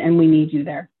opportunities, and we need you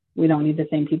there. We don't need the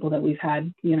same people that we've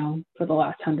had, for the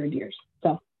last 100 years.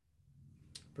 So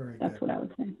Very that's good. what I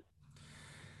would say.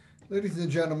 Ladies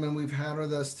and gentlemen, we've had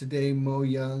with us today Mo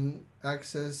Young,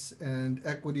 Access and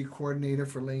Equity Coordinator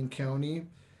for Lane County.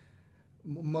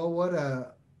 Mo, what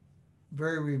a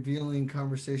very revealing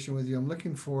conversation with you. I'm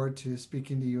looking forward to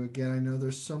speaking to you again. I know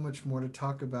there's so much more to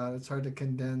talk about. It's hard to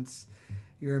condense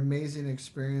your amazing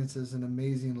experiences and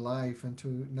amazing life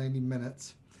into 90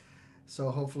 minutes. So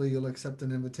hopefully you'll accept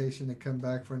an invitation to come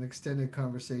back for an extended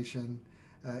conversation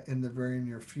in the very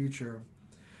near future.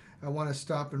 I want to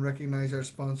stop and recognize our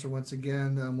sponsor once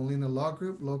again, Molina Law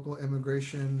Group, local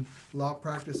immigration law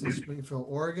practice in Springfield,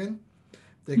 Oregon.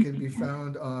 They can be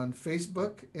found on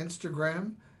Facebook,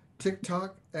 Instagram,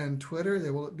 TikTok, and Twitter. They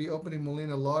will be opening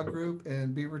Molina Law Group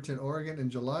in Beaverton, Oregon in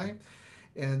July.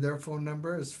 And their phone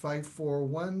number is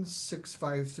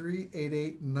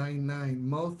 541-653-8899.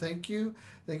 Mo, thank you.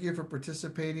 Thank you for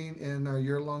participating in our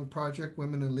year-long project,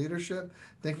 Women in Leadership.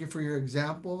 Thank you for your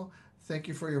example. Thank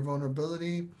you for your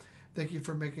vulnerability. Thank you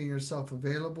for making yourself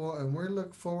available. And we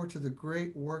look forward to the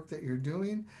great work that you're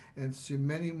doing and to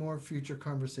many more future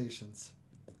conversations.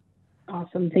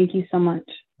 Awesome. Thank you so much.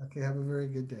 Okay, have a very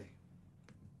good day.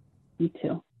 You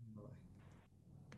too.